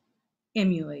that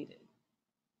emulated.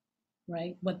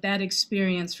 right? What that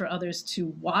experience for others to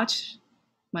watch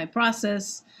my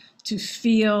process, to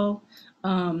feel.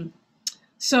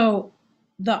 So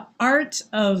the art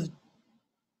of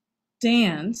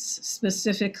dance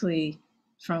specifically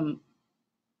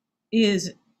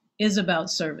is about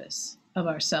service of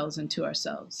ourselves and to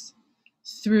ourselves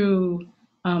through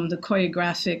the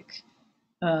choreographic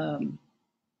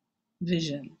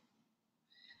vision.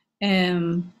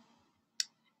 And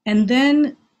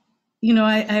then, you know,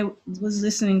 I was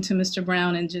listening to Mr.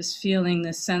 Brown and just feeling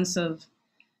this sense of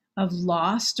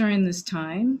loss during this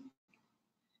time,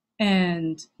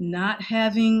 and not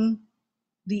having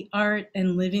the art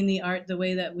and living the art the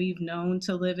way that we've known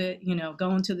to live it, you know,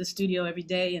 going to the studio every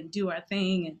day and do our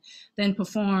thing and then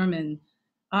perform and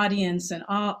audience and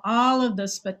all of the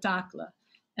spectacle.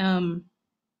 And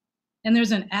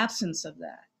there's an absence of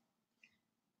that.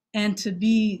 And to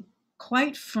be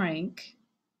quite frank,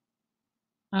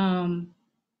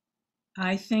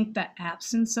 I think the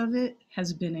absence of it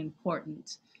has been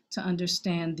important to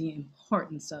understand the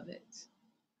importance of it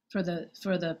for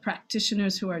the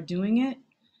practitioners who are doing it,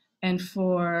 and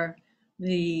for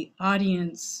the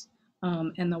audience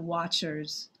and the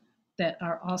watchers that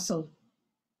are also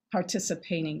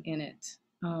participating in it.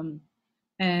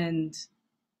 And,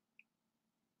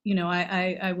 you know,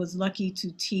 I was lucky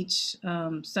to teach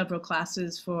several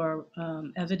classes for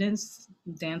Evidence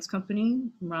Dance Company.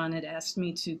 Ron had asked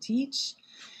me to teach.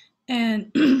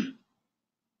 And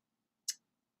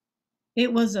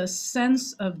it was a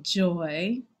sense of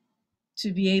joy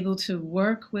to be able to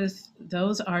work with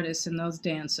those artists and those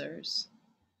dancers,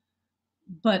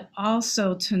 but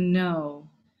also to know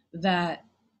that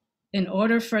in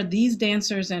order for these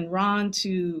dancers and Ron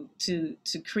to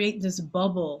create this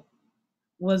bubble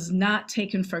was not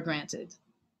taken for granted,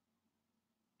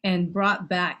 and brought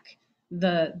back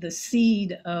the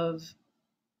seed of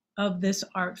this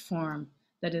art form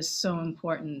that is so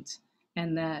important,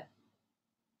 and that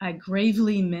I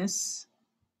gravely miss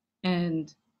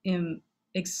and am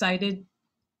excited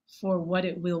for what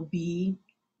it will be,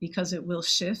 because it will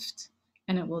shift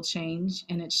and it will change,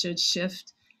 and it should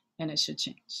shift and it should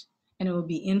change. And it will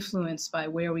be influenced by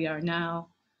where we are now,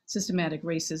 systematic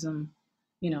racism.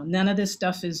 You know, none of this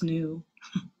stuff is new,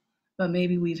 but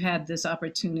maybe we've had this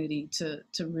opportunity to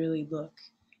really look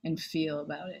and feel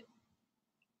about it.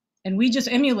 And we just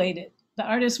emulate it. The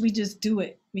artists, we just do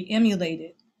it. We emulate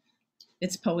it.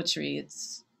 It's poetry.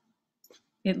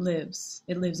 It lives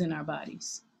in our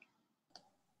bodies.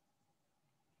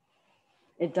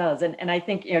 It does. And I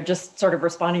think, you know, just sort of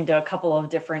responding to a couple of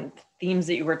different themes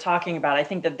that you were talking about, I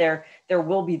think that there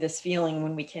will be this feeling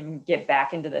when we can get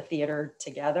back into the theater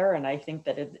together. And I think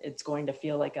that it's going to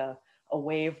feel like a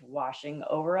wave washing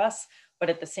over us.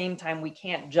 But at the same time, we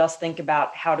can't just think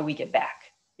about how do we get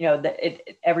back? You know,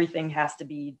 everything has to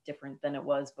be different than it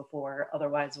was before.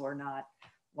 Otherwise, we're not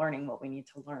learning what we need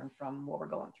to learn from what we're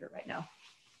going through right now.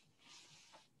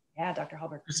 Yeah, Dr.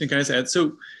 Halberg. Interesting, guys.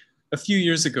 So a few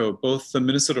years ago, both the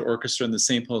Minnesota Orchestra and the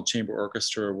St. Paul Chamber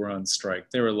Orchestra were on strike.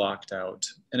 They were locked out.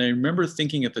 And I remember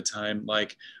thinking at the time,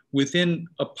 like, within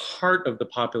a part of the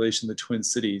population of the Twin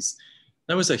Cities,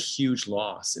 that was a huge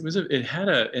loss. It had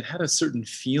a certain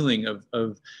feeling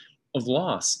of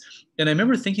loss. And I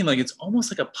remember thinking, like, it's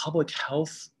almost like a public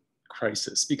health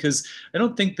crisis, because I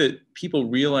don't think that people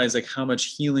realize like how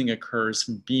much healing occurs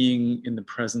from being in the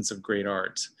presence of great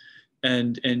art.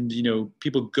 And you know,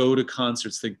 people go to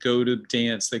concerts, they go to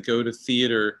dance, they go to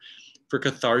theater for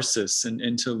catharsis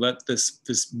and to let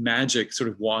this magic sort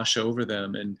of wash over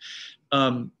them. And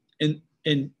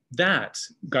that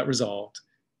got resolved.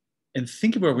 And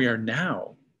think of where we are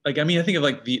now. Like, I mean, I think of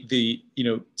like the you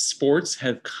know, sports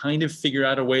have kind of figured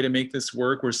out a way to make this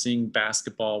work. We're seeing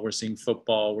basketball, we're seeing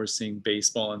football, we're seeing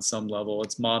baseball on some level.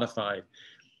 It's modified.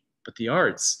 But the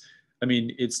arts, I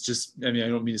mean, it's just, I mean, I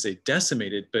don't mean to say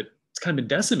decimated, but it's kind of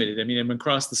been decimated. I mean, I'm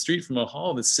across the street from a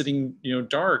hall that's sitting, you know,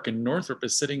 dark, and Northrop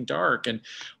is sitting dark, and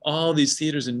all these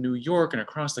theaters in New York and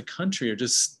across the country are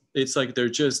just, it's like they're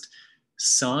just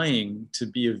sighing to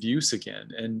be of use again.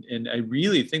 And I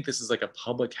really think this is like a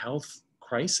public health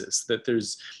crisis, that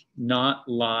there's not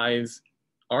live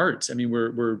art. I mean,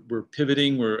 we're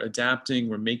pivoting, we're adapting,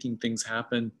 we're making things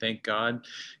happen. Thank God.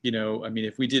 You know, I mean,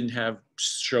 if we didn't have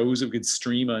shows that we could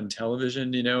stream on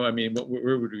television, you know, I mean,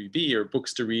 where would we be? Or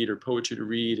books to read, or poetry to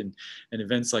read, and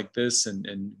events like this,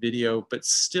 and video, but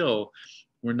still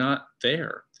we're not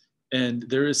there. And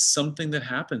there is something that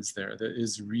happens there that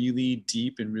is really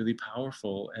deep and really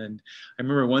powerful. And I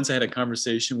remember once I had a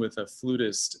conversation with a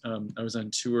flutist. I was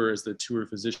on tour as the tour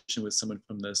physician with someone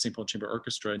from the St. Paul Chamber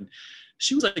Orchestra. And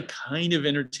she was like kind of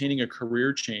entertaining a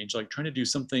career change, like trying to do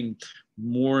something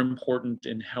more important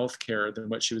in healthcare than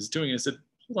what she was doing. And I said,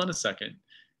 hold on a second.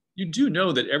 You do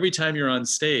know that every time you're on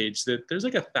stage that there's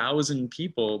like 1,000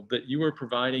 people that you are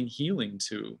providing healing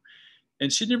to.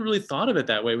 And she never really thought of it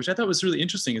that way, which I thought was really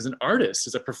interesting as an artist,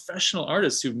 as a professional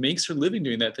artist who makes her living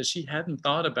doing that, that she hadn't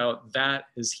thought about that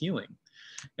as healing.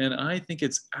 And I think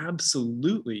it's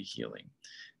absolutely healing.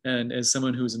 And as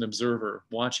someone who's an observer,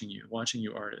 watching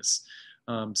you artists.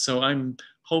 So I'm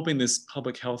hoping this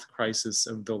public health crisis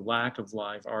of the lack of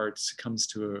live arts comes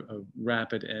to a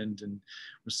rapid end, and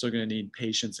we're still going to need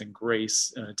patience and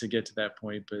grace to get to that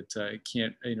point. But I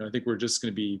can't, I think we're just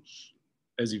going to be,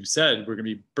 as you've said, we're going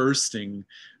to be bursting,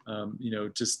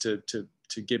 just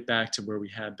to get back to where we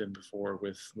had been before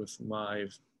with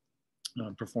live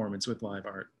performance, with live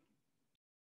art.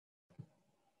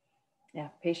 Yeah,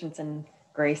 patience and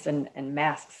grace and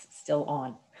masks still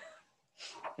on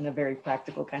in a very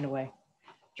practical kind of way.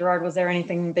 Gerard, was there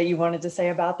anything that you wanted to say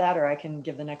about that, or I can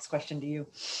give the next question to you?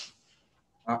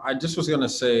 I just was going to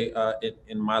say,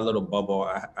 in my little bubble,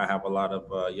 I have a lot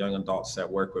of young adults that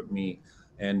work with me,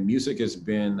 and music has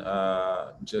been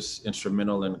just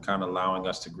instrumental in kind of allowing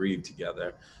us to grieve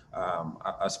together.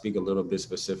 I speak a little bit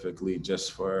specifically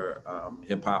just for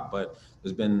hip hop, but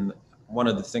there's been one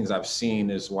of the things I've seen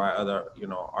is why other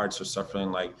arts are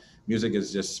suffering. Like music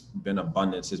has just been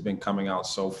abundance. It's been coming out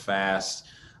so fast.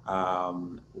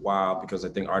 Because I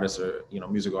think artists are,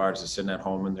 musical artists are sitting at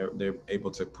home and they're able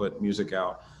to put music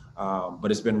out.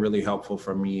 But it's been really helpful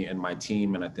for me and my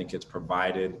team. And I think it's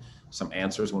provided some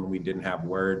answers when we didn't have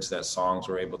words, that songs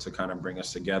were able to kind of bring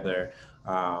us together,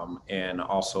 and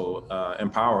also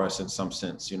empower us in some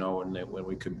sense, when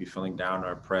we could be feeling down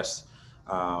or oppressed,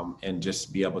 and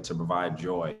just be able to provide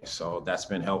joy. So that's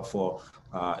been helpful.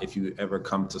 If you ever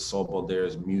come to Sobel,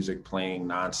 there's music playing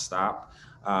nonstop.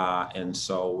 And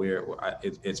so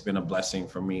it's been a blessing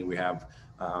for me. We have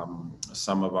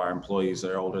some of our employees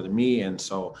that are older than me. And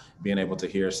so being able to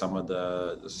hear some of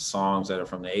the songs that are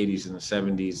from the 80s and the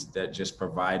 70s that just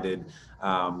provided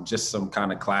just some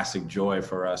kind of classic joy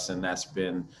for us. And that's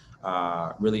been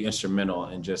really instrumental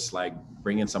in just like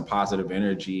bringing some positive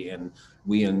energy. And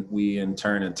we in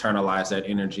turn internalize that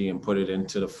energy and put it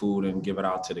into the food and give it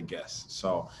out to the guests.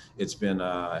 So it's been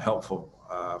helpful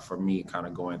for me kind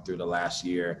of going through the last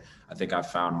year. I think I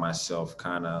found myself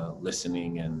kind of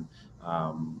listening and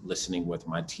listening with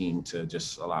my team to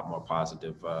just a lot more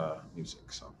positive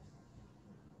music. So.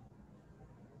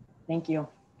 Thank you.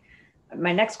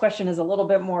 My next question is a little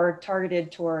bit more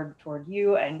targeted toward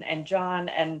you and John.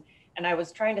 And I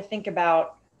was trying to think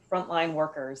about frontline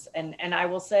workers. And I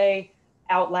will say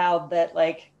out loud that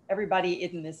like everybody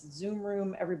in this Zoom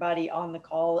room, everybody on the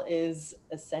call is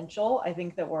essential. I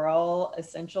think that we're all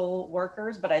essential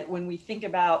workers, but when we think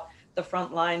about the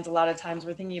front lines, a lot of times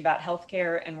we're thinking about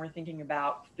healthcare and we're thinking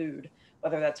about food,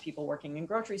 whether that's people working in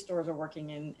grocery stores or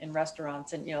working in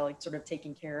restaurants and, like sort of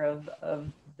taking care of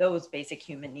those basic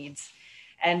human needs.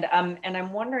 And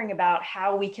I'm wondering about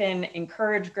how we can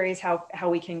encourage grace, how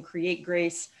we can create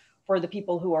grace for the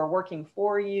people who are working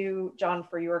for you, John,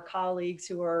 for your colleagues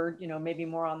who are, maybe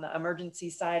more on the emergency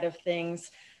side of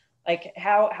things. Like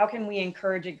how can we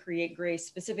encourage and create grace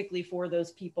specifically for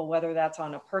those people, whether that's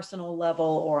on a personal level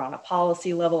or on a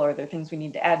policy level? Are there things we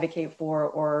need to advocate for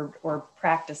or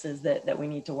practices that we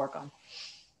need to work on?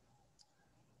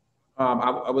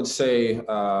 I would say,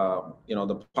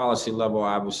 the policy level,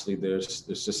 obviously there's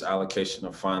just allocation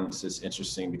of funds. It's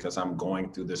interesting because I'm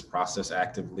going through this process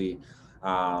actively,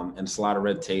 and it's a lot of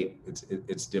red tape.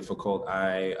 It's difficult.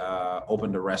 I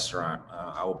opened a restaurant.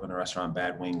 I opened a restaurant,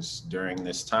 Bad Wings, during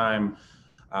this time.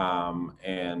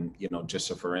 And, just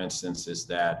so for instance, is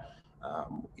that,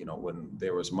 when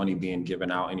there was money being given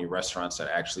out, any restaurants that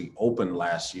actually opened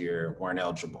last year weren't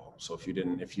eligible. So if you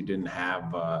didn't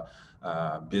have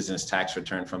business tax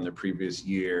return from the previous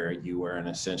year, you were in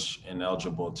a sense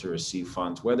ineligible to receive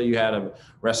funds, whether you had a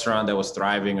restaurant that was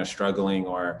thriving or struggling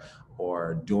or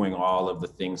doing all of the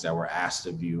things that were asked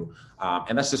of you.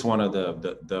 And that's just one of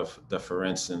the for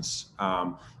instance.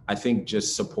 I think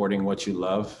just supporting what you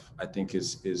love, I think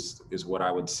is what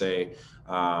I would say.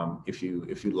 If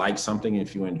you like something,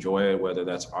 if you enjoy it, whether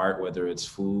that's art, whether it's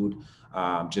food,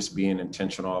 just being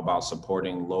intentional about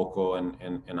supporting local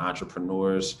and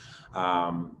entrepreneurs,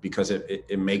 because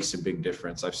it makes a big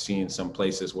difference. I've seen some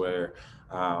places where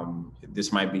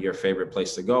this might be your favorite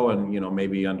place to go, and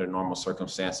maybe under normal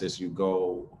circumstances you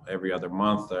go every other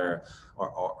month or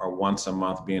or once a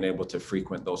month, being able to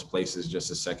frequent those places,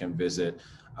 just a second visit,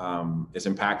 is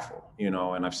impactful,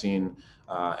 and I've seen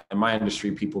in my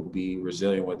industry, people be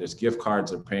resilient, whether it's gift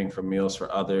cards or paying for meals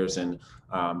for others, and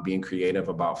being creative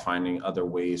about finding other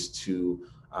ways to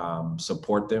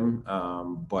support them.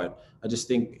 But I just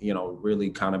think, really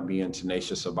kind of being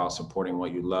tenacious about supporting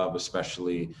what you love,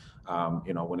 especially,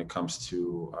 when it comes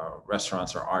to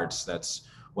restaurants or arts. That's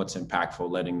what's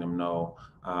impactful, letting them know,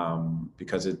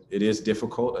 because it is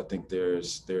difficult. I think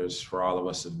there's for all of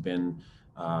us have been,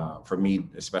 for me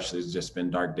especially, it's just been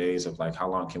dark days of like, how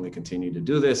long can we continue to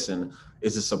do this? And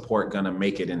is the support gonna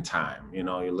make it in time?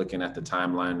 You're looking at the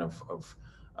timeline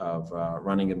of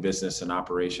running a business and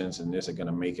operations, and is it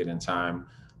gonna make it in time?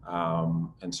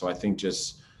 And so I think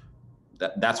just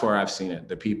that's where I've seen it.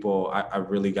 The people, I've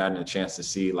really gotten a chance to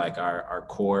see like our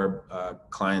core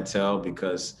clientele,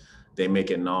 because they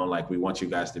make it known, like, we want you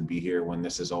guys to be here when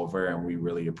this is over, and we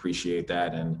really appreciate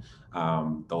that. And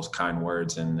those kind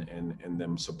words and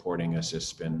them supporting us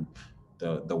just been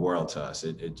the world to us.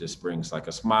 It just brings like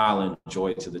a smile and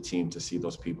joy to the team to see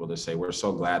those people to say, we're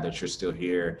so glad that you're still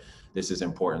here. This is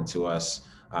important to us.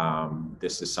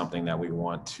 This is something that we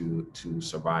want to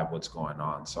survive what's going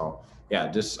on. So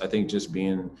yeah, I think just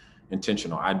being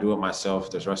intentional. I do it myself.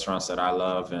 There's restaurants that I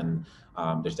love, and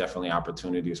there's definitely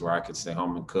opportunities where I could stay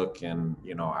home and cook. And,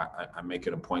 I make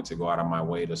it a point to go out of my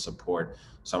way to support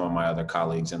some of my other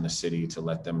colleagues in the city, to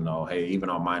let them know, hey, even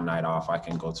on my night off, I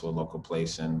can go to a local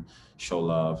place and show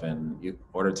love, and you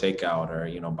order takeout,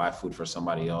 or, buy food for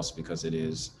somebody else, because it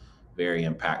is very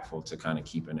impactful to kind of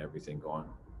keeping everything going.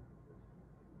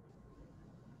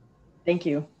 Thank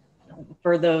you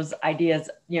for those ideas.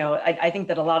 I think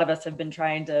that a lot of us have been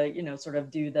trying to, sort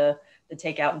of do the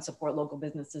takeout and support local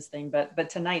businesses thing, but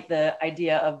tonight the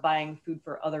idea of buying food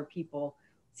for other people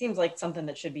seems like something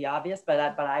that should be obvious, but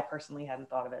I personally hadn't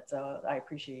thought of it. So I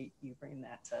appreciate you bringing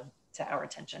that to our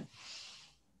attention.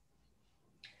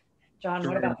 John,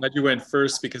 what about? I'm glad you went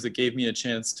first, because it gave me a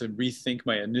chance to rethink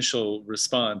my initial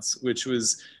response, which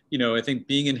was, I think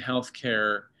being in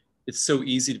healthcare, it's so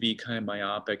easy to be kind of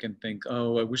myopic and think,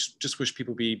 oh, I just wish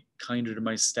people be kinder to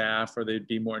my staff, or they'd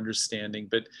be more understanding.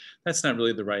 But that's not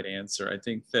really the right answer. I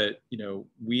think that,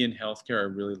 we in healthcare are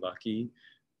really lucky.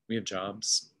 We have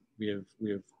jobs. We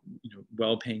have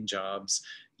well-paying jobs.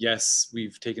 Yes,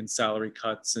 we've taken salary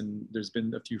cuts, and there's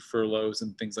been a few furloughs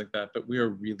and things like that, but we are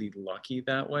really lucky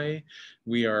that way.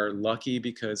 We are lucky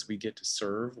because we get to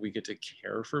serve, we get to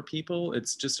care for people.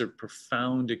 It's just a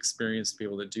profound experience to be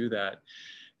able to do that.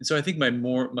 And so I think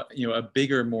a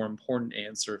bigger, more important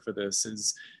answer for this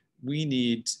is, we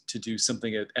need to do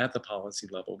something at the policy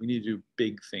level. We need to do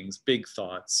big things, big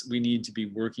thoughts. We need to be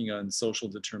working on social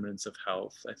determinants of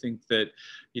health. I think that,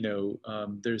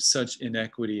 there's such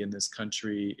inequity in this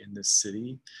country, in this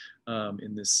city,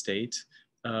 in this state.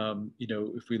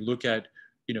 If we look at,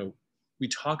 we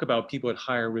talk about people at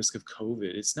higher risk of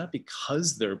COVID. It's not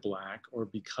because they're Black or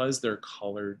because they're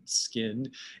colored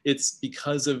skinned. It's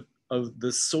because of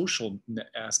the social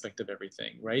aspect of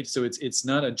everything, right? So it's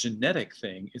not a genetic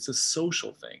thing, it's a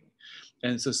social thing.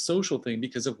 And it's a social thing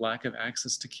because of lack of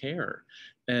access to care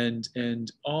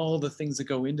and all the things that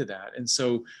go into that. And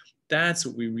so that's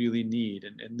what we really need.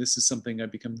 And this is something I've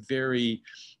become very,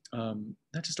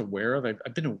 not just aware of,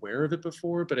 I've been aware of it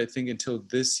before, but I think until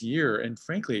this year, and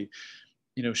frankly,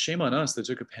 shame on us that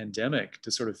took a pandemic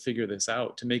to sort of figure this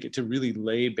out, to really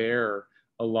lay bare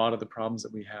a lot of the problems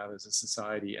that we have as a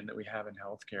society and that we have in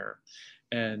healthcare.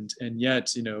 And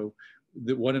yet,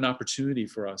 what an opportunity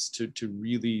for us to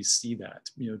really see that,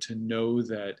 to know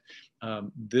that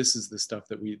this is the stuff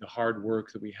that the hard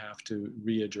work that we have to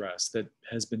readdress, that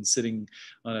has been sitting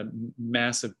on a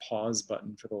massive pause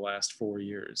button for the last 4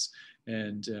 years.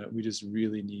 And we just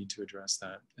really need to address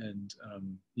that. And,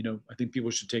 I think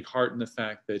people should take heart in the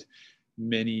fact that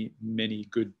many, many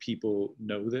good people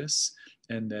know this,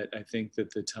 and that I think that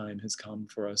the time has come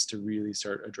for us to really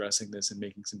start addressing this and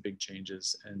making some big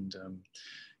changes. And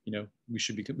we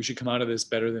should come out of this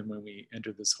better than when we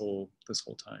entered this whole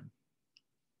time.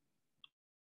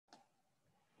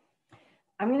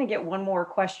 I'm going to get one more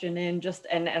question in,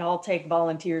 and I'll take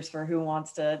volunteers for who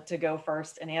wants to go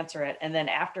first and answer it. And then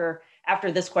after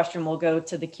this question, we'll go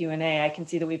to the Q&A. I can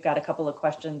see that we've got a couple of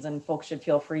questions, and folks should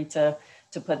feel free to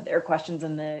put their questions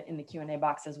in the Q&A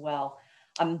box as well.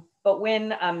 But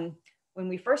when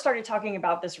we first started talking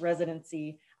about this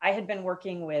residency, I had been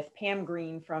working with Pam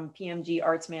Green from PMG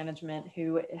Arts Management,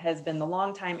 who has been the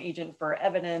longtime agent for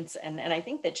Evidence. And I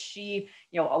think that she,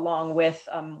 along with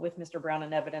Mr. Brown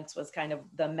and Evidence, was kind of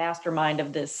the mastermind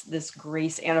of this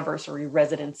Grace Anniversary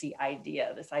residency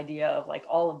idea, this idea of like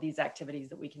all of these activities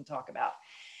that we can talk about.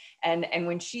 And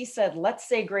when she said, let's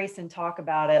say grace and talk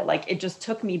about it, like it just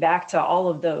took me back to all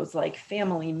of those like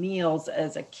family meals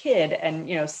as a kid, and,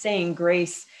 you know, saying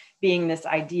grace being this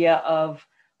idea of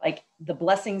like the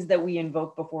blessings that we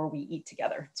invoke before we eat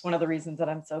together. It's one of the reasons that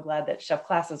I'm so glad that Chef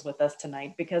Klass is with us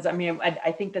tonight, because I mean,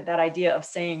 I think that that idea of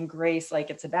saying grace,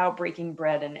 like it's about breaking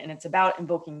bread and it's about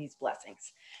invoking these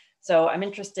blessings. So I'm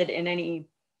interested in any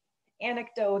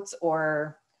anecdotes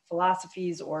or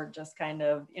philosophies or just kind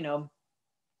of, you know,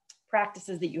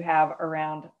 practices that you have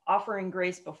around offering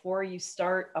grace before you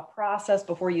start a process,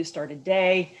 before you start a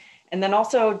day. And then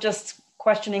also just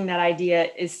questioning that idea,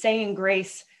 is saying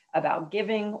grace about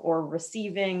giving or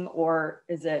receiving, or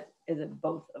is it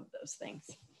both of those things?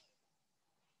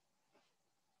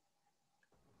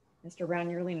 Mr. Brown,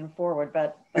 you're leaning forward,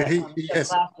 but yes. Chef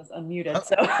Klass is unmuted,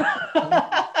 so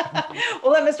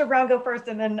we'll let Mr. Brown go first,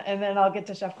 and then I'll get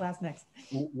to Chef Klass next.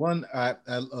 One, I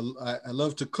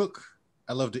love to cook.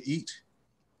 I love to eat,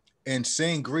 and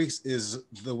saying grace is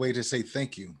the way to say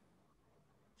thank you.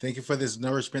 Thank you for this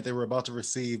nourishment that we're about to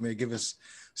receive. May it give us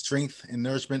strength and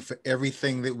nourishment for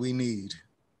everything that we need.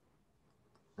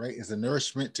 Right? It's a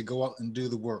nourishment to go out and do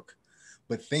the work.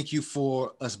 But thank you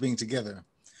for us being together.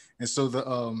 And so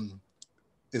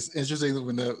it's interesting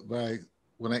that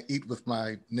when I eat with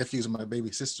my nephews and my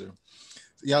baby sister,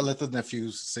 yeah, I let the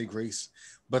nephews say grace,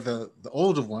 but the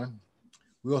older one,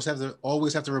 we also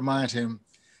always have to remind him,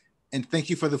 and thank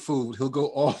you for the food. He'll go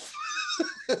off.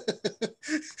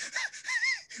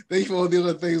 Thank you for all the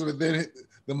other things, but then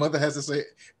the mother has to say,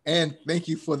 and thank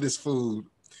you for this food,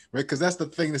 right? Because that's the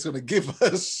thing that's going to give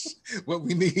us what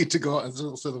we need to go out and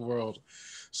to the world.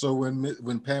 So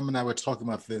when Pam and I were talking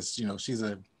about this, you know,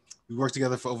 we worked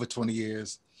together for over 20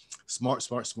 years, smart,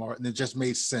 and it just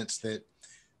made sense that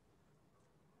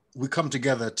we come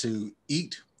together to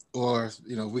eat, or,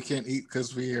 you know, we can't eat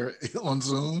because we're on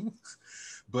Zoom,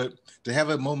 but to have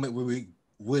a moment where we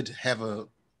would have a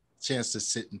chance to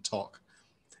sit and talk.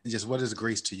 And just, what is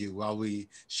grace to you while we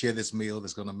share this meal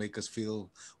that's going to make us feel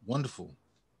wonderful,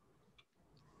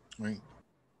 right?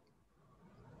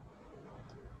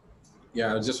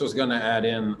 Yeah, I just was going to add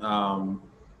in,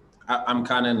 I'm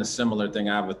kind of in a similar thing.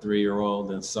 I have a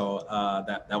 3-year-old, and so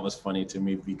that was funny to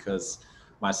me, because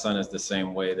my son is the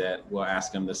same way, that we'll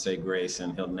ask him to say grace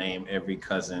and he'll name every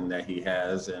cousin that he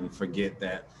has and forget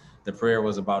that the prayer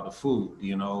was about the food,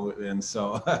 you know? And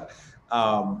so,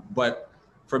 but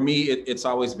for me, it's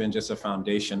always been just a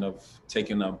foundation of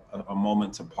taking a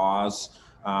moment to pause,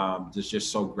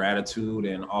 just show gratitude,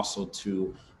 and also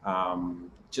to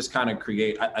just kind of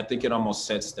create, I think it almost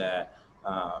sets that,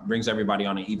 brings everybody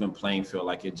on an even playing field.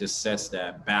 Like it just sets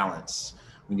that balance.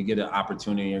 When you get an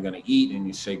opportunity, you're going to eat and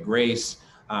you say grace.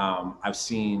 I've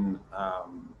seen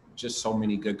just so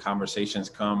many good conversations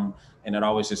come, and it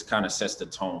always just kind of sets the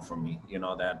tone for me, you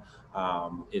know, that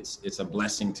it's a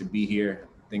blessing to be here.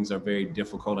 Things are very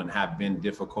difficult and have been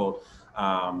difficult,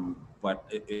 but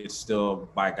it's still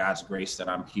by God's grace that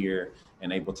I'm here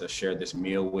and able to share this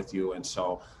meal with you. And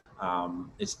so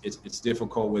it's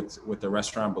difficult with the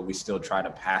restaurant, but we still try to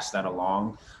pass that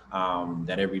along,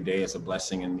 that every day is a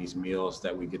blessing, in these meals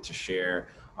that we get to share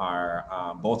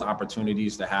are both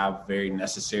opportunities to have very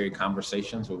necessary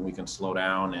conversations where we can slow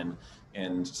down,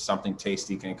 and something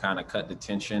tasty can kind of cut the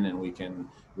tension, and we can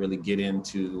really get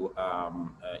into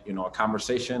you know, a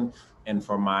conversation. And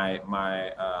for my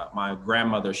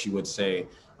grandmother, she would say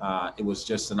it was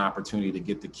just an opportunity to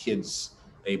get the kids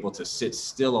able to sit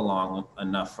still long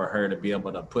enough for her to be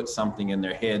able to put something in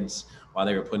their heads while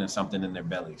they were putting something in their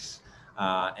bellies.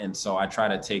 And so I try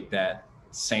to take that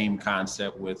same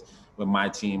concept with my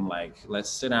team, like, let's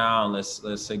sit down, let's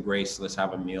say grace, let's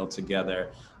have a meal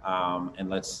together, and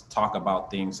let's talk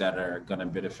about things that are going to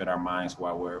benefit our minds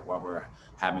while we're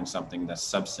having something that's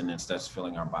substance that's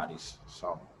filling our bodies.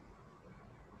 So.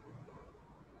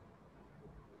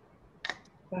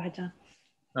 Go ahead, John.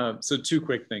 So 2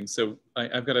 quick things. So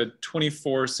I've got a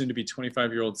 24, soon to be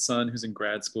 25-year-old son who's in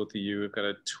grad school at the U. I've got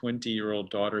a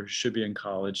 20-year-old daughter who should be in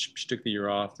college. She took the year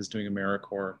off, is doing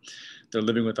AmeriCorps. They're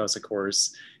living with us, of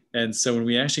course. And so when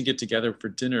we actually get together for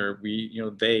dinner,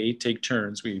 they take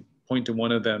turns. We point to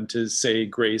one of them to say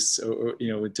grace,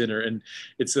 with dinner. And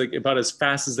it's like about as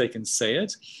fast as they can say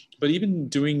it. But even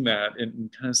doing that in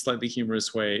kind of slightly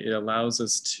humorous way, it allows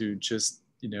us to just,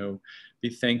 be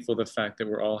thankful the fact that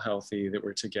we're all healthy, that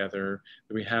we're together,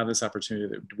 that we have this opportunity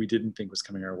that we didn't think was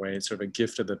coming our way. It's sort of a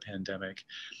gift of the pandemic.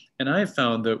 And I have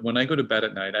found that when I go to bed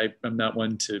at night, I'm not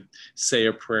one to say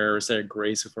a prayer or say a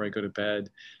grace before I go to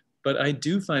bed, but I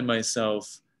do find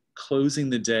myself closing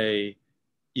the day,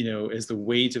 as the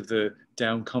weight of the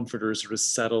down comforter sort of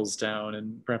settles down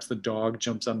and perhaps the dog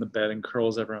jumps on the bed and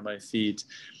curls over on my feet.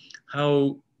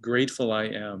 how grateful I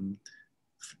am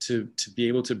to be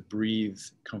able to breathe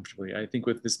comfortably. I think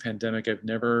with this pandemic, I've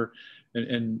never,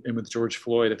 and with George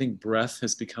Floyd, I think breath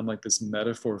has become like this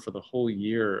metaphor for the whole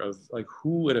year of like,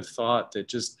 who would have thought that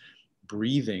just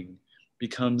breathing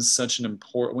becomes such an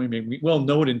important, I mean, we well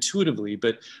know it intuitively,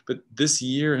 but this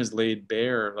year has laid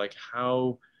bare like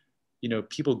how, you know,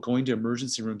 people going to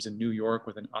emergency rooms in New York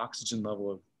with an oxygen level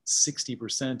of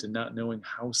 60% and not knowing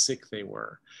how sick they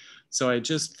were. So I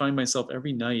just find myself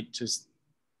every night just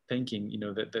thinking, you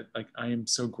know, that like I am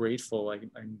so grateful,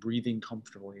 I'm breathing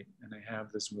comfortably and I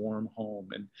have this warm home,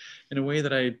 and in a way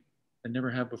that I never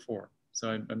have before.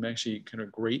 So I'm actually kind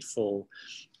of grateful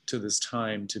to this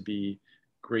time to be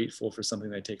grateful for something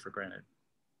that I take for granted.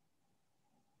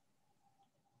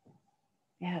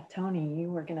 Yeah, Toni,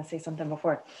 you were going to say something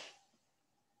before.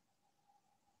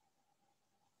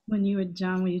 When you were,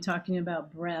 John, were you talking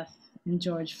about breath and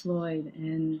George Floyd?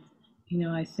 And, you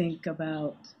know, I think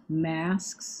about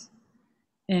masks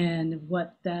and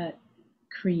what that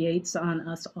creates on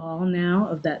us all now,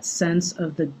 of that sense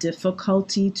of the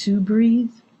difficulty to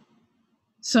breathe.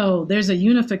 So there's a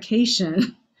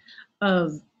unification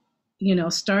of, you know,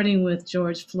 starting with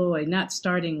George Floyd, not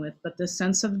starting with, but the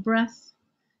sense of breath,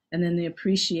 and then the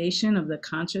appreciation of the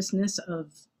consciousness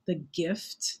of the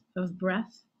gift of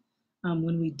breath.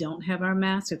 When we don't have our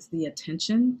mask, it's the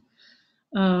attention.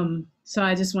 So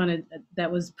I just wanted,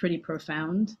 that was pretty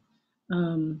profound.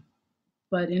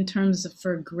 But in terms of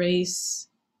for grace,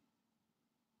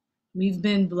 we've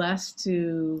been blessed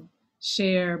to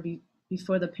share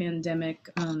before the pandemic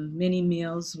many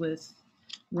meals with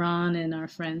Ron and our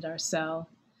friend Arcel.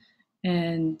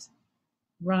 And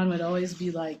Ron would always be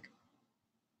like,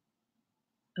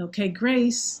 okay,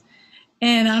 grace.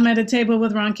 And I'm at a table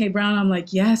with Ron K. Brown. I'm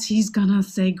like, yes, he's gonna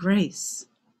say grace.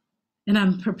 And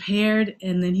I'm prepared.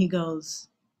 And then he calls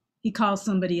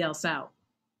somebody else out.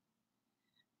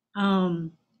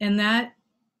 And that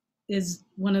is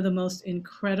one of the most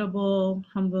incredible,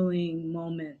 humbling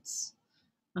moments,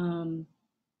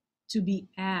 to be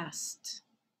asked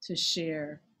to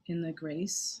share in the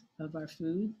grace of our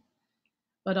food,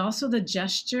 but also the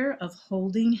gesture of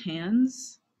holding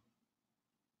hands.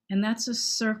 And that's a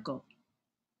circle,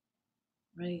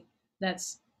 right?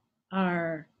 That's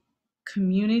our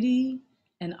community,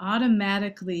 and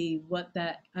automatically what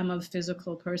that, I'm a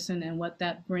physical person, and what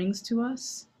that brings to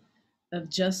us, of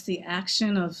just the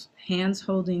action of hands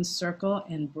holding circle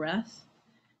and breath,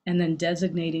 and then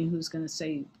designating who's going to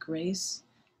say grace,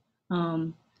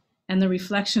 and the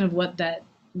reflection of what that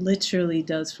literally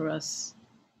does for us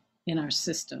in our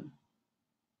system.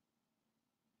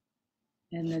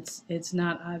 And it's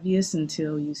not obvious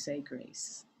until you say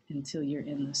grace, until you're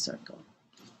in the circle.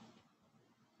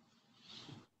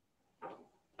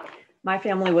 My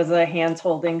family was a hands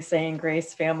holding, saying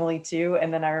grace family too.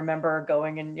 And then I remember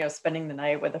going and, you know, spending the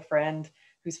night with a friend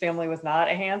whose family was not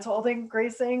a hands holding,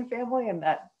 grace saying family. And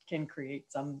that can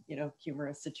create some, you know,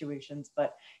 humorous situations.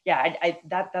 But yeah,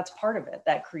 that's part of it,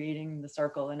 that creating the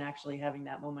circle and actually having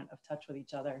that moment of touch with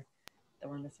each other that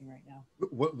we're missing right now.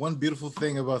 One beautiful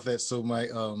thing about that. So my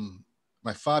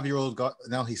 5-year-old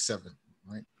now he's 7,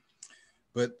 right?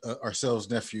 But Arcel's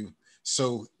nephew.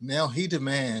 So now he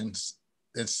demands,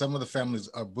 and some of the families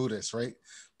are Buddhists, right?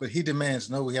 But he demands,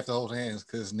 no, we have to hold hands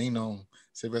because Nino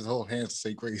said we have to hold hands to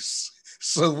say grace.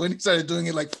 So when he started doing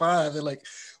it like 5, they're like,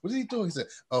 what is he doing? He said,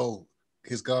 oh,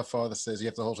 his godfather says you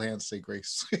have to hold hands to say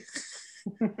grace.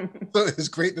 So it's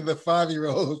great that the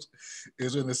 5-year-old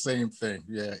is doing the same thing.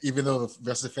 Yeah, even though the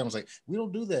rest of the family's like, we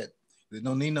don't do that.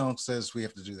 No, Nino says we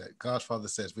have to do that. Godfather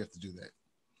says we have to do that.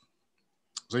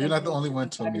 So you're not the only one,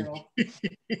 Toni.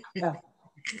 Yeah.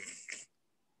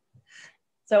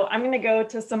 So I'm going to go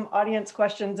to some audience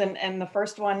questions, and the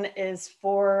first one is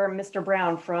for Mr.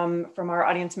 Brown from our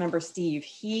audience member, Steve.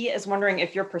 He is wondering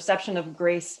if your perception of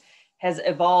grace has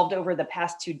evolved over the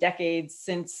past 2 decades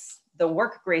since the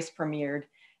work Grace premiered,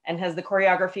 and has the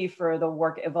choreography for the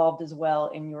work evolved as well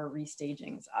in your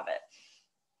restagings of it?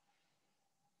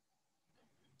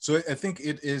 So I think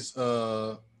it is,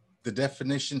 the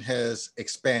definition has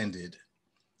expanded,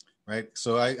 right?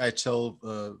 So I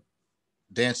tell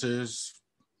dancers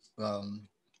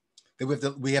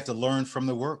that we have to learn from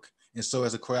the work. And so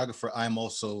as a choreographer, I'm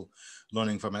also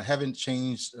learning from it. I haven't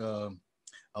changed a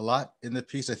lot in the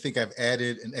piece. I think I've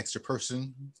added an extra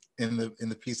person in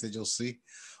the piece that you'll see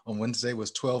on Wednesday.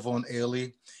 Was 12 on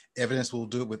Ailey. Evidence will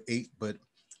do it with 8, but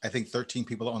I think 13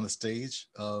 people are on the stage.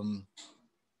 And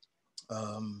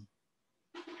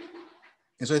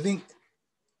so I think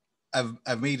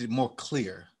I've made it more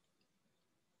clear,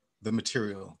 the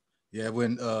material, Yeah,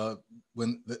 when the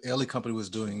Ailey company was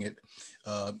doing it,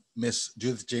 Miss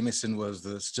Judith Jamieson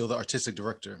was still the artistic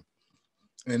director,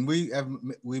 and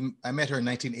I met her in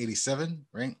 1987,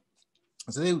 right?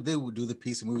 So they would do the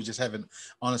piece, and we would just have an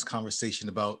honest conversation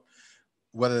about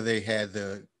whether they had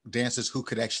the dancers who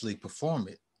could actually perform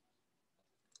it,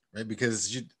 right?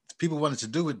 Because people wanted to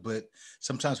do it, but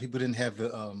sometimes people didn't have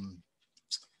the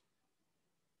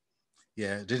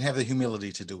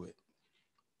humility to do it.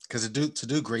 Because to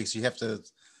do grace, you have to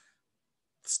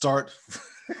start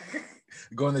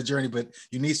go on the journey, but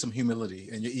you need some humility,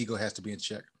 and your ego has to be in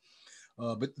check.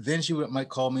 But then she might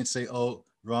call me and say, "Oh,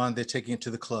 Ron, they're taking it to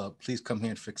the club. Please come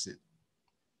here and fix it."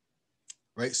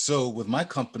 Right. So with my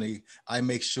company, I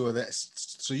make sure that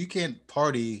so you can't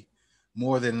party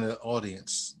more than the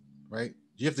audience, right?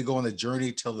 You have to go on the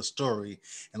journey, tell the story,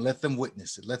 and let them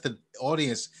witness it. Let the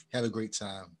audience have a great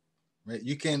time, right?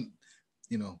 You can't,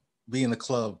 be in the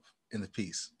club in the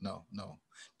piece. No.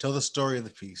 Tell the story of the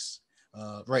piece,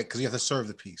 right? Because you have to serve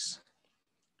the piece.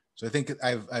 So I think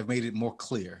I've made it more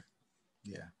clear.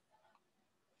 Yeah.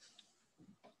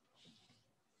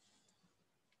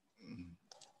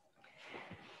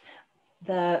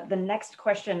 The next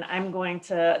question I'm going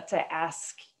to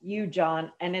ask you,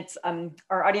 John, and it's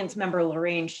our audience member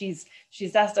Lorraine. She's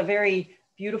asked a very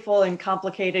beautiful and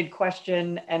complicated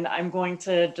question, and I'm going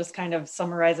to just kind of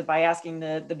summarize it by asking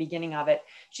the beginning of it.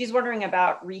 She's wondering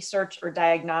about research or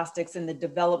diagnostics in the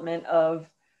development of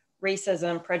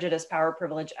racism, prejudice, power,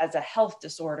 privilege as a health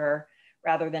disorder,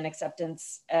 rather than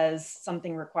acceptance as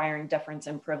something requiring deference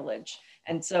and privilege.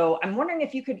 And so I'm wondering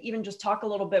if you could even just talk a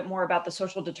little bit more about the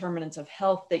social determinants of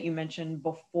health that you mentioned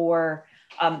before,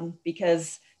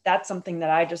 because that's something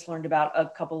that I just learned about a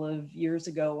couple of years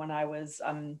ago when I was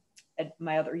at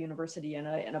my other university in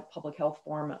a public health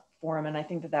forum, and I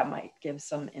think that might give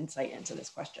some insight into this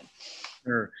question.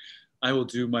 Sure, I will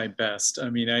do my best. I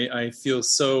mean, I feel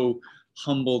so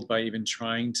humbled by even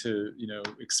trying to,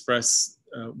 express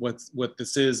what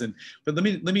this is. But let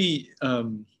me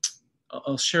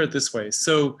I'll share it this way.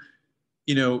 So,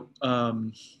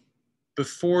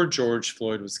 before George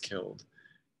Floyd was killed,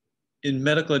 in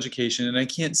medical education, and I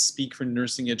can't speak for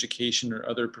nursing education or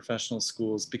other professional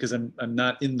schools because I'm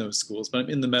not in those schools, but I'm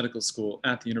in the medical school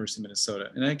at the University of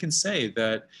Minnesota. And I can say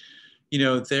that,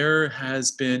 there has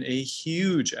been a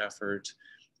huge effort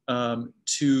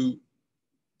to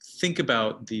think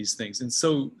about these things. And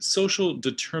so social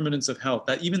determinants of health,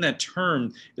 that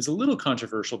term is a little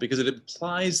controversial because it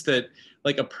implies that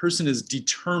like a person is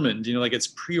determined, like it's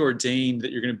preordained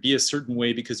that you're going to be a certain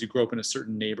way because you grew up in a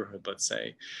certain neighborhood, let's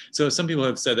say. So some people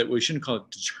have said that we shouldn't call it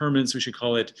determinants, we should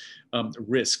call it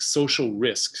risk, social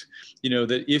risk.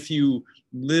 That if you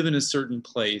live in a certain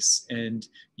place and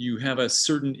you have a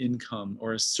certain income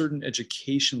or a certain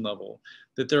education level,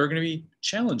 that there are going to be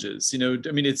challenges.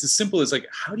 It's as simple as like,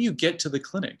 how do you get to the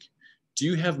clinic? Do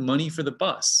you have money for the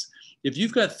bus? If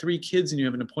you've got 3 kids and you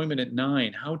have an appointment at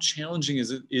 9, how challenging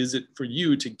is it for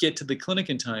you to get to the clinic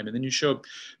in time? And then you show up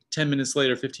 10 minutes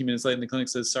later, 15 minutes later, and the clinic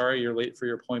says, sorry, you're late for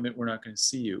your appointment. We're not going to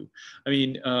see you.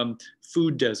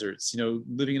 Food deserts,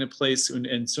 living in a place,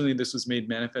 and certainly this was made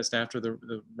manifest after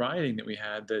the rioting that we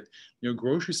had, that,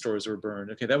 grocery stores were burned.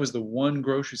 Okay, that was the one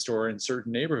grocery store in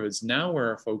certain neighborhoods. Now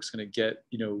where are folks going to get,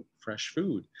 fresh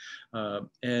food?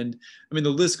 And the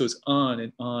list goes on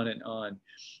and on and on.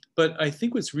 But I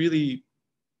think what's really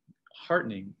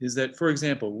heartening is that, for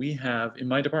example, we have in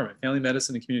my department, family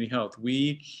medicine and community health,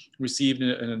 we received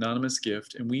an anonymous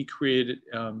gift and we created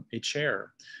a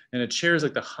chair. And a chair is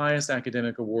like the highest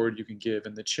academic award you can give.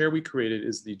 And the chair we created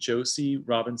is the Josie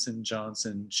Robinson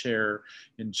Johnson Chair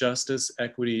in Justice,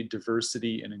 Equity,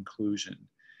 Diversity, and Inclusion.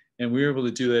 And we were able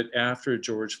to do that after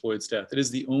George Floyd's death. It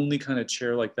is the only kind of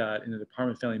chair like that in the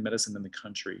Department of Family Medicine in the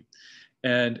country.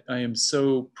 And I am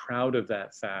so proud of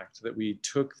that fact that we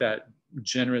took that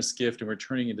generous gift and we're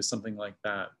turning it into something like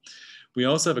that. We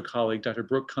also have a colleague, Dr.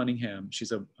 Brooke Cunningham.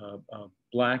 She's a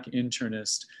Black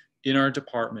internist in our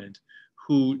department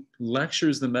who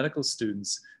lectures the medical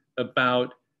students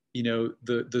about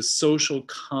the social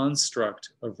construct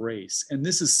of race. And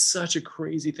this is such a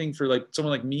crazy thing for like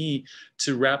someone like me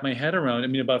to wrap my head around.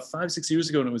 About 5-6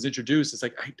 years ago when it was introduced, it's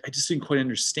like, I just didn't quite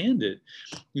understand it,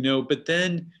 but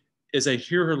then as I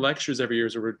hear her lectures every year,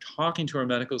 as we're talking to our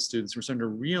medical students, we're starting to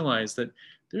realize that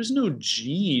there's no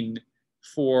gene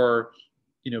for,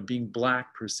 being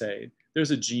Black per se.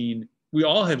 There's a gene, we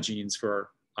all have genes for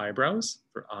our eyebrows,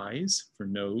 for eyes, for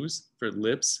nose, for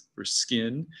lips, for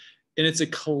skin. and it's a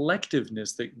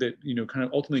collectiveness that you know, kind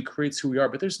of ultimately creates who we are,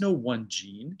 but there's no one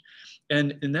gene.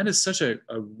 And that is such a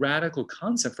radical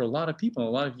concept for a lot of people, a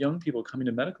lot of young people coming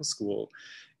to medical school.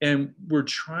 And we're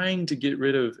trying to get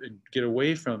rid of and get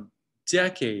away from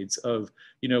decades of,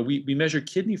 you know, we measure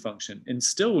kidney function, and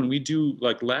still when we do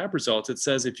like lab results, it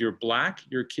says if you're Black,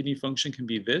 your kidney function can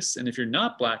be this, and if you're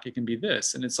not Black, it can be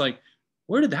this. And it's like,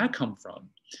 where did that come from?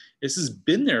 This has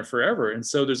been there forever. And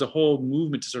so there's a whole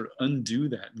movement to sort of undo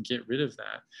that and get rid of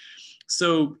that.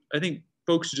 So I think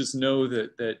folks should just know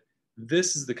that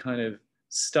this is the kind of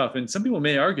stuff. And some people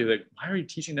may argue that, why are you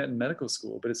teaching that in medical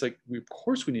school? But it's like, of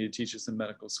course we need to teach this in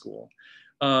medical school.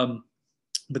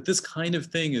 But this kind of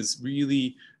thing is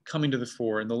really coming to the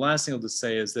fore. And the last thing I'll just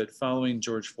say is that following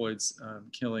George Floyd's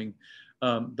killing,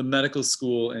 the medical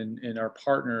school and our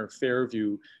partner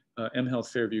Fairview,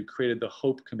 mHealth Fairview, created the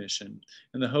Hope Commission.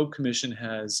 And the Hope Commission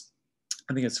has,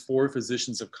 I think it's 4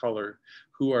 physicians of color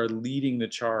who are leading the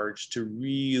charge to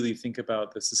really think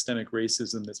about the systemic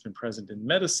racism that's been present in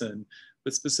medicine,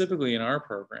 but specifically in our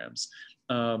programs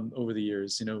over the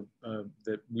years, you know,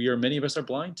 that many of us are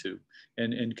blind to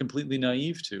and completely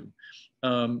naive to.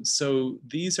 So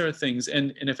these are things,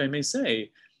 and if I may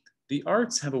say, the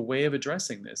arts have a way of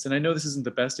addressing this. And I know this isn't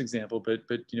the best example, but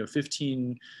you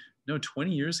know,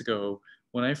 20 years ago,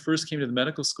 when I first came to the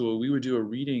medical school, we would do a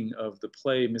reading of the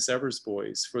play Miss Evers'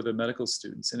 Boys for the medical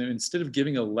students. And instead of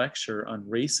giving a lecture on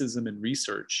racism and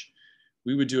research,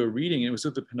 we would do a reading. It was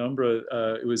with the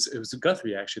Penumbra. It was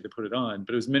Guthrie actually that put it on,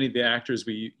 but it was many of the actors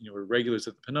were regulars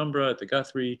at the Penumbra, at the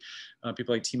Guthrie,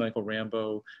 people like T. Michael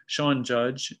Rambo. Shawn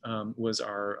Judge was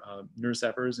our Nurse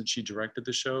Evers, and she directed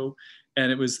the show.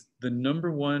 And it was the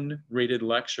 #1 rated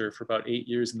lecture for about 8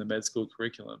 years in the med school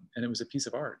curriculum. And it was a piece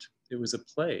of art. It was a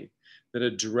play that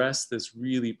addressed this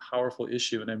really powerful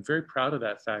issue. And I'm very proud of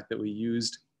that fact that we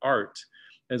used art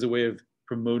as a way of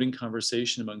promoting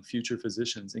conversation among future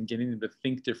physicians and getting them to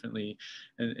think differently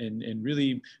and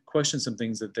really question some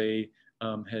things that they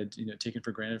had taken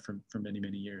for granted for many,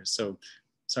 many years. So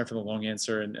sorry for the long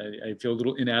answer, and I feel a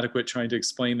little inadequate trying to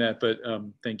explain that, but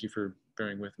thank you for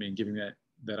bearing with me and giving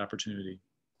that opportunity.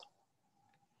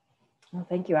 Well,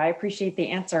 thank you. I appreciate the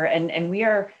answer. And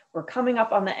we're coming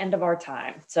up on the end of our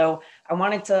time. So I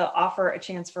wanted to offer a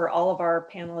chance for all of our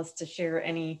panelists to share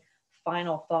any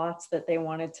final thoughts that they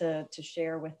wanted to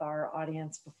share with our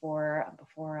audience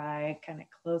before I kind of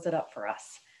close it up for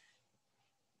us.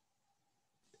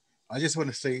 I just want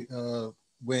to say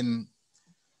when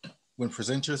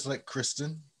presenters like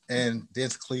Kristen and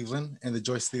Dance Cleveland and the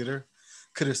Joyce Theater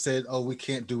could have said, oh, we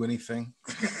can't do anything,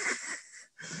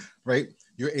 right?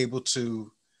 You're able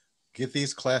to get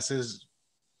these classes,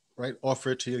 right,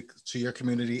 offered to your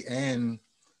community and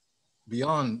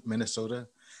beyond Minnesota,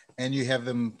 and you have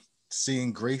them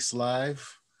seeing Grace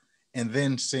live and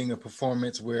then seeing a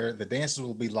performance where the dances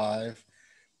will be live,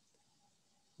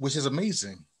 which is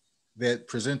amazing. That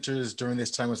presenters during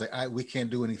this time was like, we can't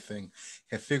do anything,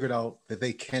 have figured out that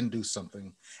they can do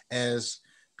something. As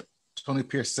Toni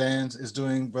Pierce-Sands is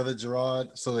doing, Brother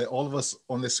Gerard, so that all of us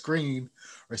on the screen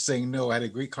are saying no. I had a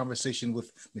great conversation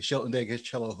with Michelle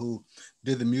Ndegecello, who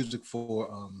did the music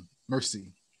for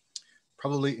Mercy,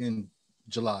 probably in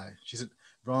July. She said,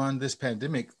 Ron, this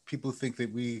pandemic, people think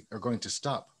that we are going to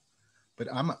stop, but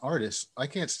I'm an artist. I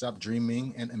can't stop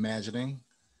dreaming and imagining.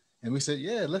 And we said,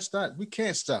 yeah, let's not, we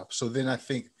can't stop. So then I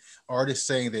think artists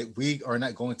saying that we are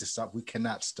not going to stop, we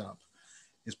cannot stop,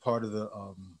 is part of the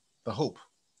hope.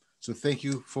 So thank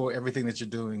you for everything that you're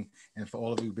doing and for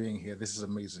all of you being here. This is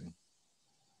amazing.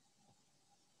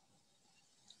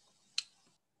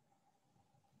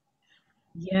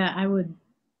 Yeah, I would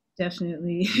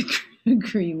definitely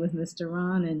agree with Mr.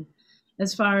 Ron. And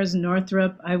as far as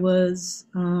Northrop, I was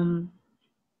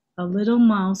a little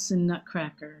mouse in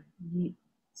Nutcracker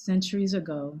centuries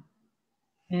ago,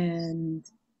 and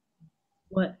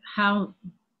how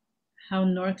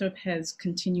Northrop has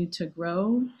continued to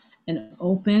grow and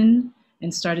open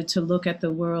and started to look at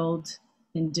the world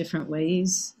in different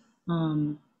ways.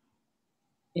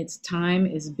 It's time,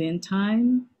 it's been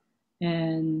time,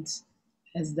 and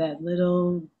as that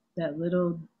little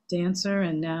dancer,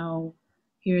 and now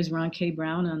here's Ron K.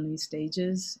 Brown on these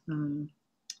stages.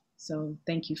 So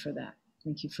thank you for that.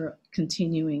 Thank you for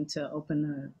continuing to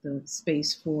open the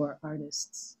space for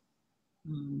artists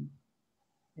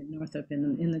at Northrop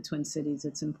in the Twin Cities.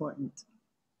 It's important.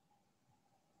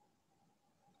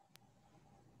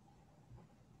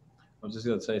 I was just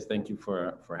going to say thank you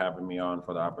for having me on,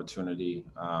 for the opportunity.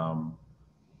 I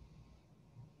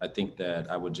think that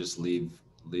I would just leave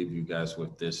you guys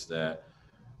with this, that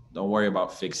don't worry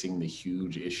about fixing the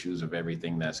huge issues of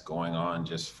everything that's going on.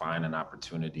 Just find an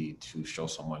opportunity to show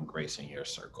someone grace in your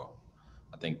circle.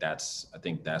 I think that's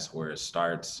where it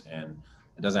starts, and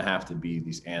it doesn't have to be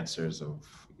these answers of,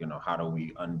 you know, how do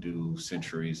we undo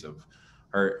centuries of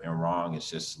hurt and wrong. It's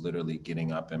just literally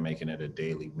getting up and making it a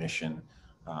daily mission.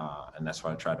 And that's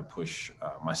why I try to push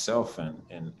myself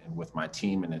and with my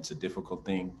team, and it's a difficult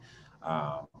thing,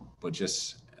 but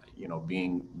just, you know,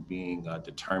 being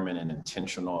determined and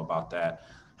intentional about that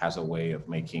has a way of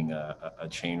making a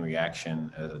chain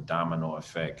reaction, a domino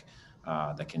effect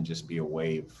that can just be a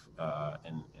wave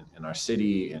in our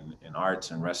city, in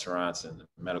arts and restaurants and the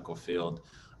medical field.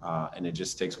 And it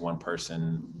just takes one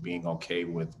person being okay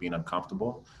with being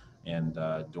uncomfortable and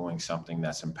doing something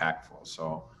that's impactful.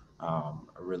 So I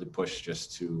really push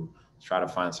just to try to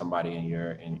find somebody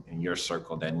in your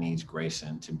circle that needs grace,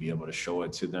 and to be able to show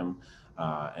it to them.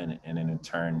 And in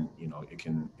turn, you know, it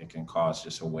can cause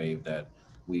just a wave that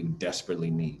we desperately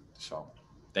need. So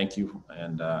thank you.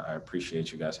 And I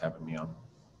appreciate you guys having me on.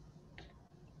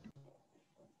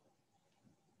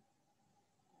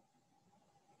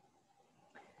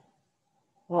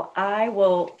 Well, I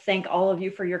will thank all of you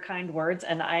for your kind words,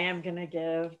 and I am going to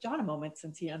give John a moment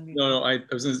since he unmuted. No, I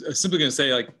was simply going to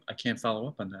say, like, I can't follow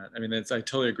up on that. I mean, I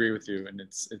totally agree with you, and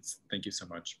it's thank you so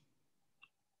much.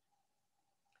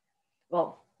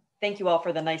 Well, thank you all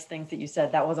for the nice things that you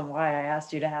said. That wasn't why I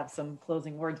asked you to have some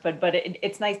closing words, but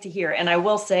it's nice to hear. And I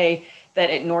will say that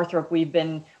at Northrop, we've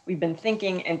been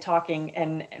thinking and talking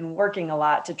and working a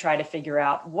lot to try to figure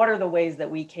out what are the ways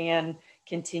that we can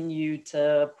continue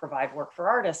to provide work for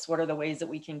artists. What are the ways that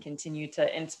we can continue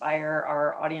to inspire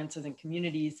our audiences and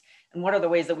communities? And what are the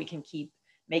ways that we can keep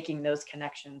making those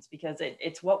connections? Because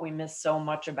it's what we miss so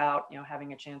much about, you know,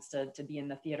 having a chance to be in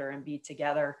the theater and be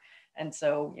together. And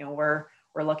so, you know, we're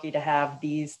lucky to have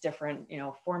these different, you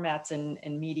know, formats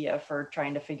and media for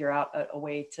trying to figure out a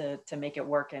way to make it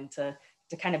work, and to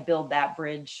kind of build that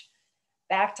bridge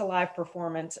back to live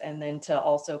performance, and then to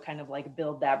also kind of like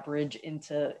build that bridge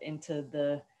into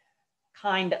the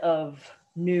kind of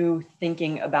new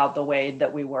thinking about the way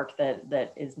that we work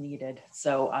that is needed.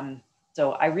 So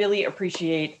so I really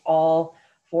appreciate all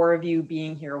 4 of you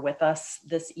being here with us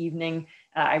this evening.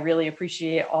 I really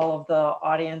appreciate all of the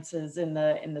audiences in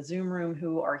the Zoom room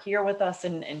who are here with us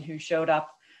and who showed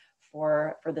up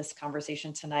for this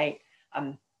conversation tonight.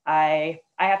 I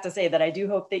have to say that I do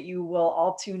hope that you will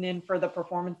all tune in for the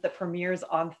performance that premieres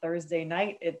on Thursday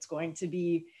night. It's going to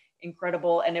be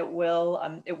incredible, and it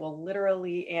will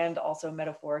literally and also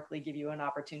metaphorically give you an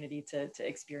opportunity to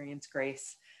experience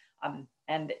grace.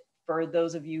 And for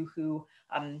those of you who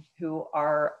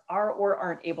are or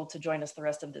aren't able to join us the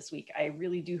rest of this week, I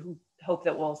really do hope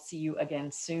that we'll see you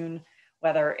again soon,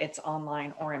 whether it's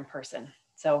online or in person.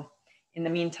 So in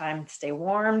the meantime, stay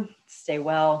warm, stay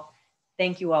well.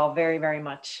 Thank you all very, very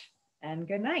much, and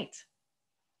good night.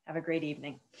 Have a great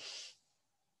evening.